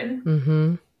stubborn.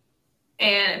 Mm-hmm.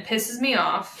 And it pisses me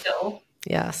off still.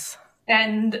 Yes.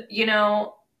 And,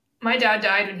 my dad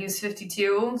died when he was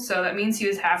 52. So that means he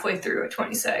was halfway through at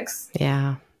 26.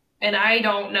 Yeah. And I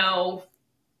don't know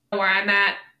where I'm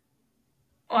at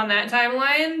on that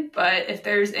timeline. But if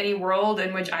there's any world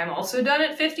in which I'm also done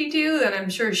at 52, then I'm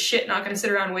sure as shit not going to sit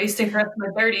around wasting the rest of my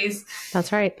 30s.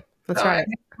 That's right. That's so right.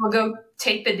 I'll go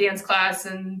take the dance class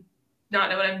and not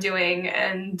know what I'm doing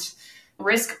and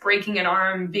risk breaking an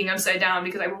arm being upside down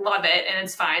because I love it and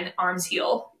it's fine. Arms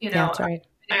heal, Yeah, that's right.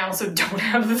 I also don't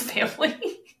have a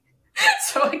family.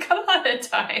 So I got a lot of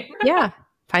time. Yeah.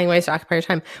 Finding ways to occupy your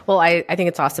time. Well, I think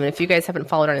it's awesome. If you guys haven't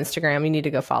followed her on Instagram, you need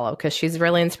to go follow because she's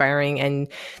really inspiring. And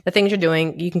the things you're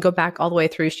doing, you can go back all the way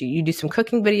through. You do some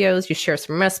cooking videos, you share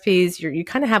some recipes, you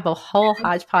kind of have a whole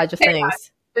hodgepodge of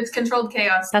things. It's controlled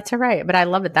chaos. That's all right. But I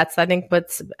love it. That's, I think,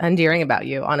 what's endearing about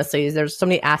you, honestly, is there's so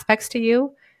many aspects to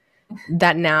you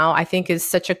that now I think is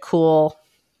such a cool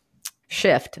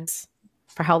shift.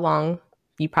 For how long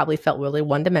you probably felt really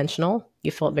one-dimensional.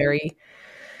 You felt very,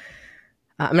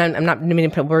 I'm not meaning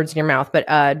to put words in your mouth, but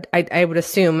I would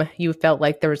assume you felt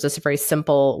like there was this very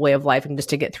simple way of life and just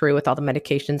to get through with all the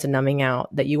medications and numbing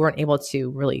out that you weren't able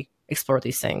to really explore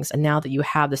these things. And now that you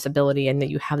have this ability and that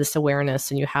you have this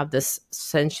awareness and you have this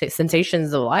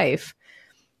sensations of life,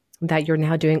 that you're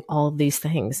now doing all of these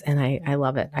things. And I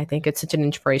love it. I think it's such an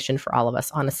inspiration for all of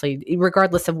us, honestly,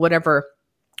 regardless of whatever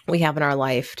we have in our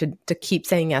life, to keep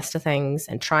saying yes to things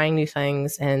and trying new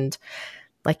things. And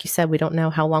like you said, we don't know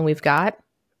how long we've got,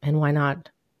 and why not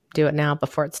do it now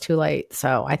before it's too late?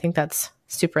 So I think that's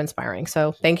super inspiring.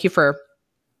 So thank you for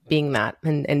being that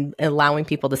and allowing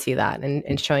people to see that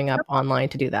and showing up online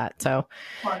to do that. So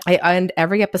I end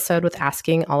every episode with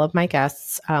asking all of my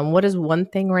guests, what is one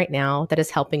thing right now that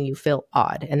is helping you feel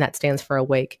odd? And that stands for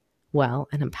awake, well,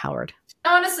 and empowered.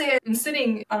 Honestly, I'm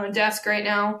sitting on a desk right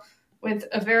now with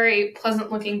a very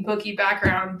pleasant looking booky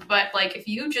background. But like, if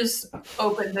you just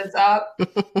open this up,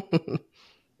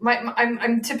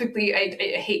 I'm typically, I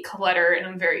hate clutter and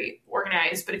I'm very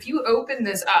organized, but if you open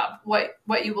this up, what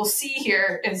you will see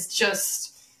here is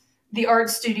just the art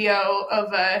studio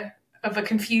of a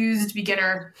confused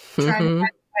beginner trying to find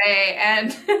a way.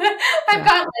 And I've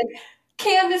got like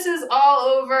canvases all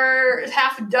over,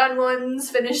 half done ones,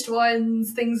 finished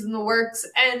ones, things in the works.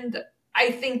 And I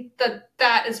think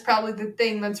that is probably the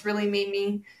thing that's really made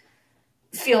me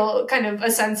feel kind of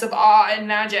a sense of awe and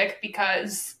magic,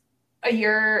 because a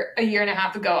year and a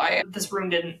half ago, this room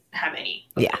didn't have any.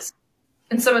 Yes.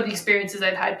 And some of the experiences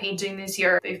I've had painting this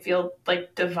year, they feel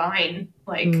like divine,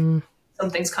 like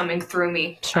something's coming through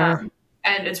me. Sure.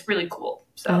 And it's really cool.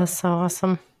 So that's so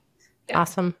awesome. Yeah.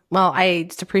 Awesome. Well, I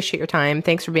just appreciate your time.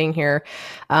 Thanks for being here.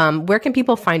 Where can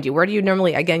people find you? Where do you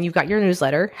normally, again, you've got your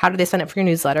newsletter. How do they sign up for your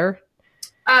newsletter?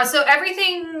 So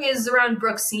everything is around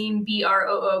Brooke Siem,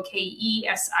 BrookeSiem.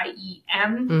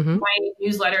 Mm-hmm. My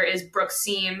newsletter is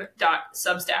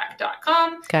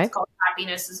brookesiem.substack.com. Okay. It's called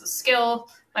Happiness is a Skill.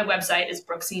 My website is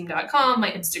brookesiem.com.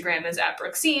 My Instagram is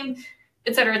 @brookesiem,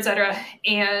 et cetera, et cetera.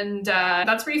 And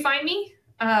that's where you find me.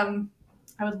 I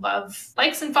would love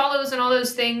likes and follows and all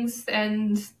those things.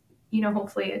 And,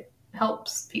 hopefully it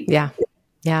helps people. Yeah.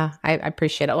 Yeah, I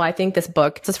appreciate it. Well, I think this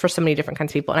book is for so many different kinds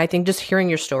of people. And I think just hearing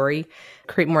your story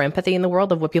create more empathy in the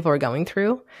world of what people are going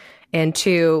through, and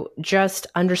to just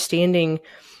understanding,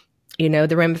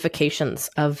 the ramifications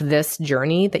of this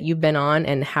journey that you've been on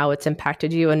and how it's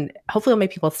impacted you. And hopefully it'll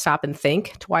make people stop and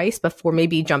think twice before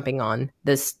maybe jumping on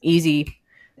this easy,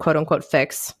 quote unquote,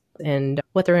 fix and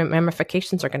what the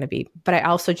ramifications are going to be. But I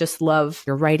also just love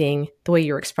your writing, the way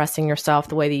you're expressing yourself,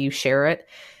 the way that you share it.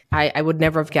 I would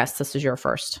never have guessed this was your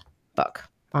first book,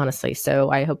 honestly.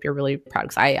 So I hope you're really proud,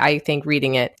 because I think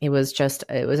reading it was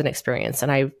an experience.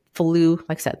 And I flew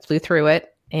through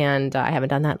it, and I haven't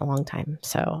done that in a long time.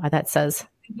 So that says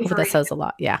a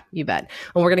lot. Yeah, you bet.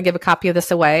 And we're going to give a copy of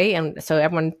this away. And so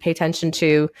everyone pay attention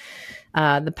to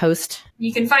the post.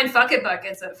 You can find Fuck It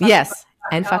Buckets at Yes.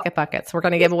 And Fuck It Buckets. We're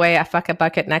going to give away a Fuck It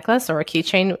Bucket necklace or a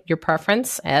keychain, your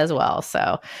preference as well.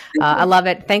 So I love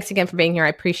it. Thanks again for being here. I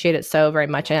appreciate it so very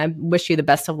much. And I wish you the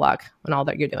best of luck in all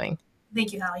that you're doing.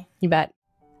 Thank you, Hallie. You bet.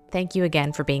 Thank you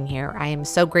again for being here. I am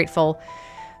so grateful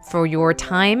for your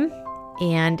time.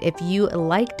 And if you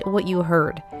liked what you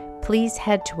heard, please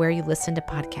head to where you listen to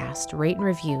podcasts, rate and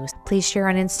review. Please share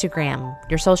on Instagram,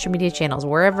 your social media channels,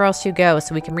 wherever else you go,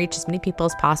 so we can reach as many people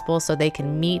as possible so they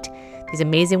can meet these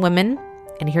amazing women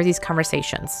and hear these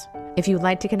conversations. If you'd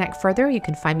like to connect further, you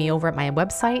can find me over at my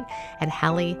website at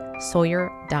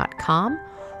HallieSawyer.com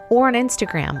or on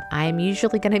Instagram. I'm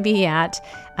usually going to be at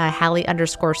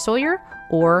Hallie_Sawyer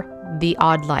or The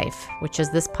Odd Life, which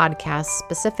is this podcast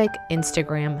specific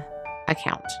Instagram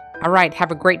account. All right.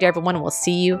 Have a great day, everyone, and we'll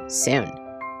see you soon.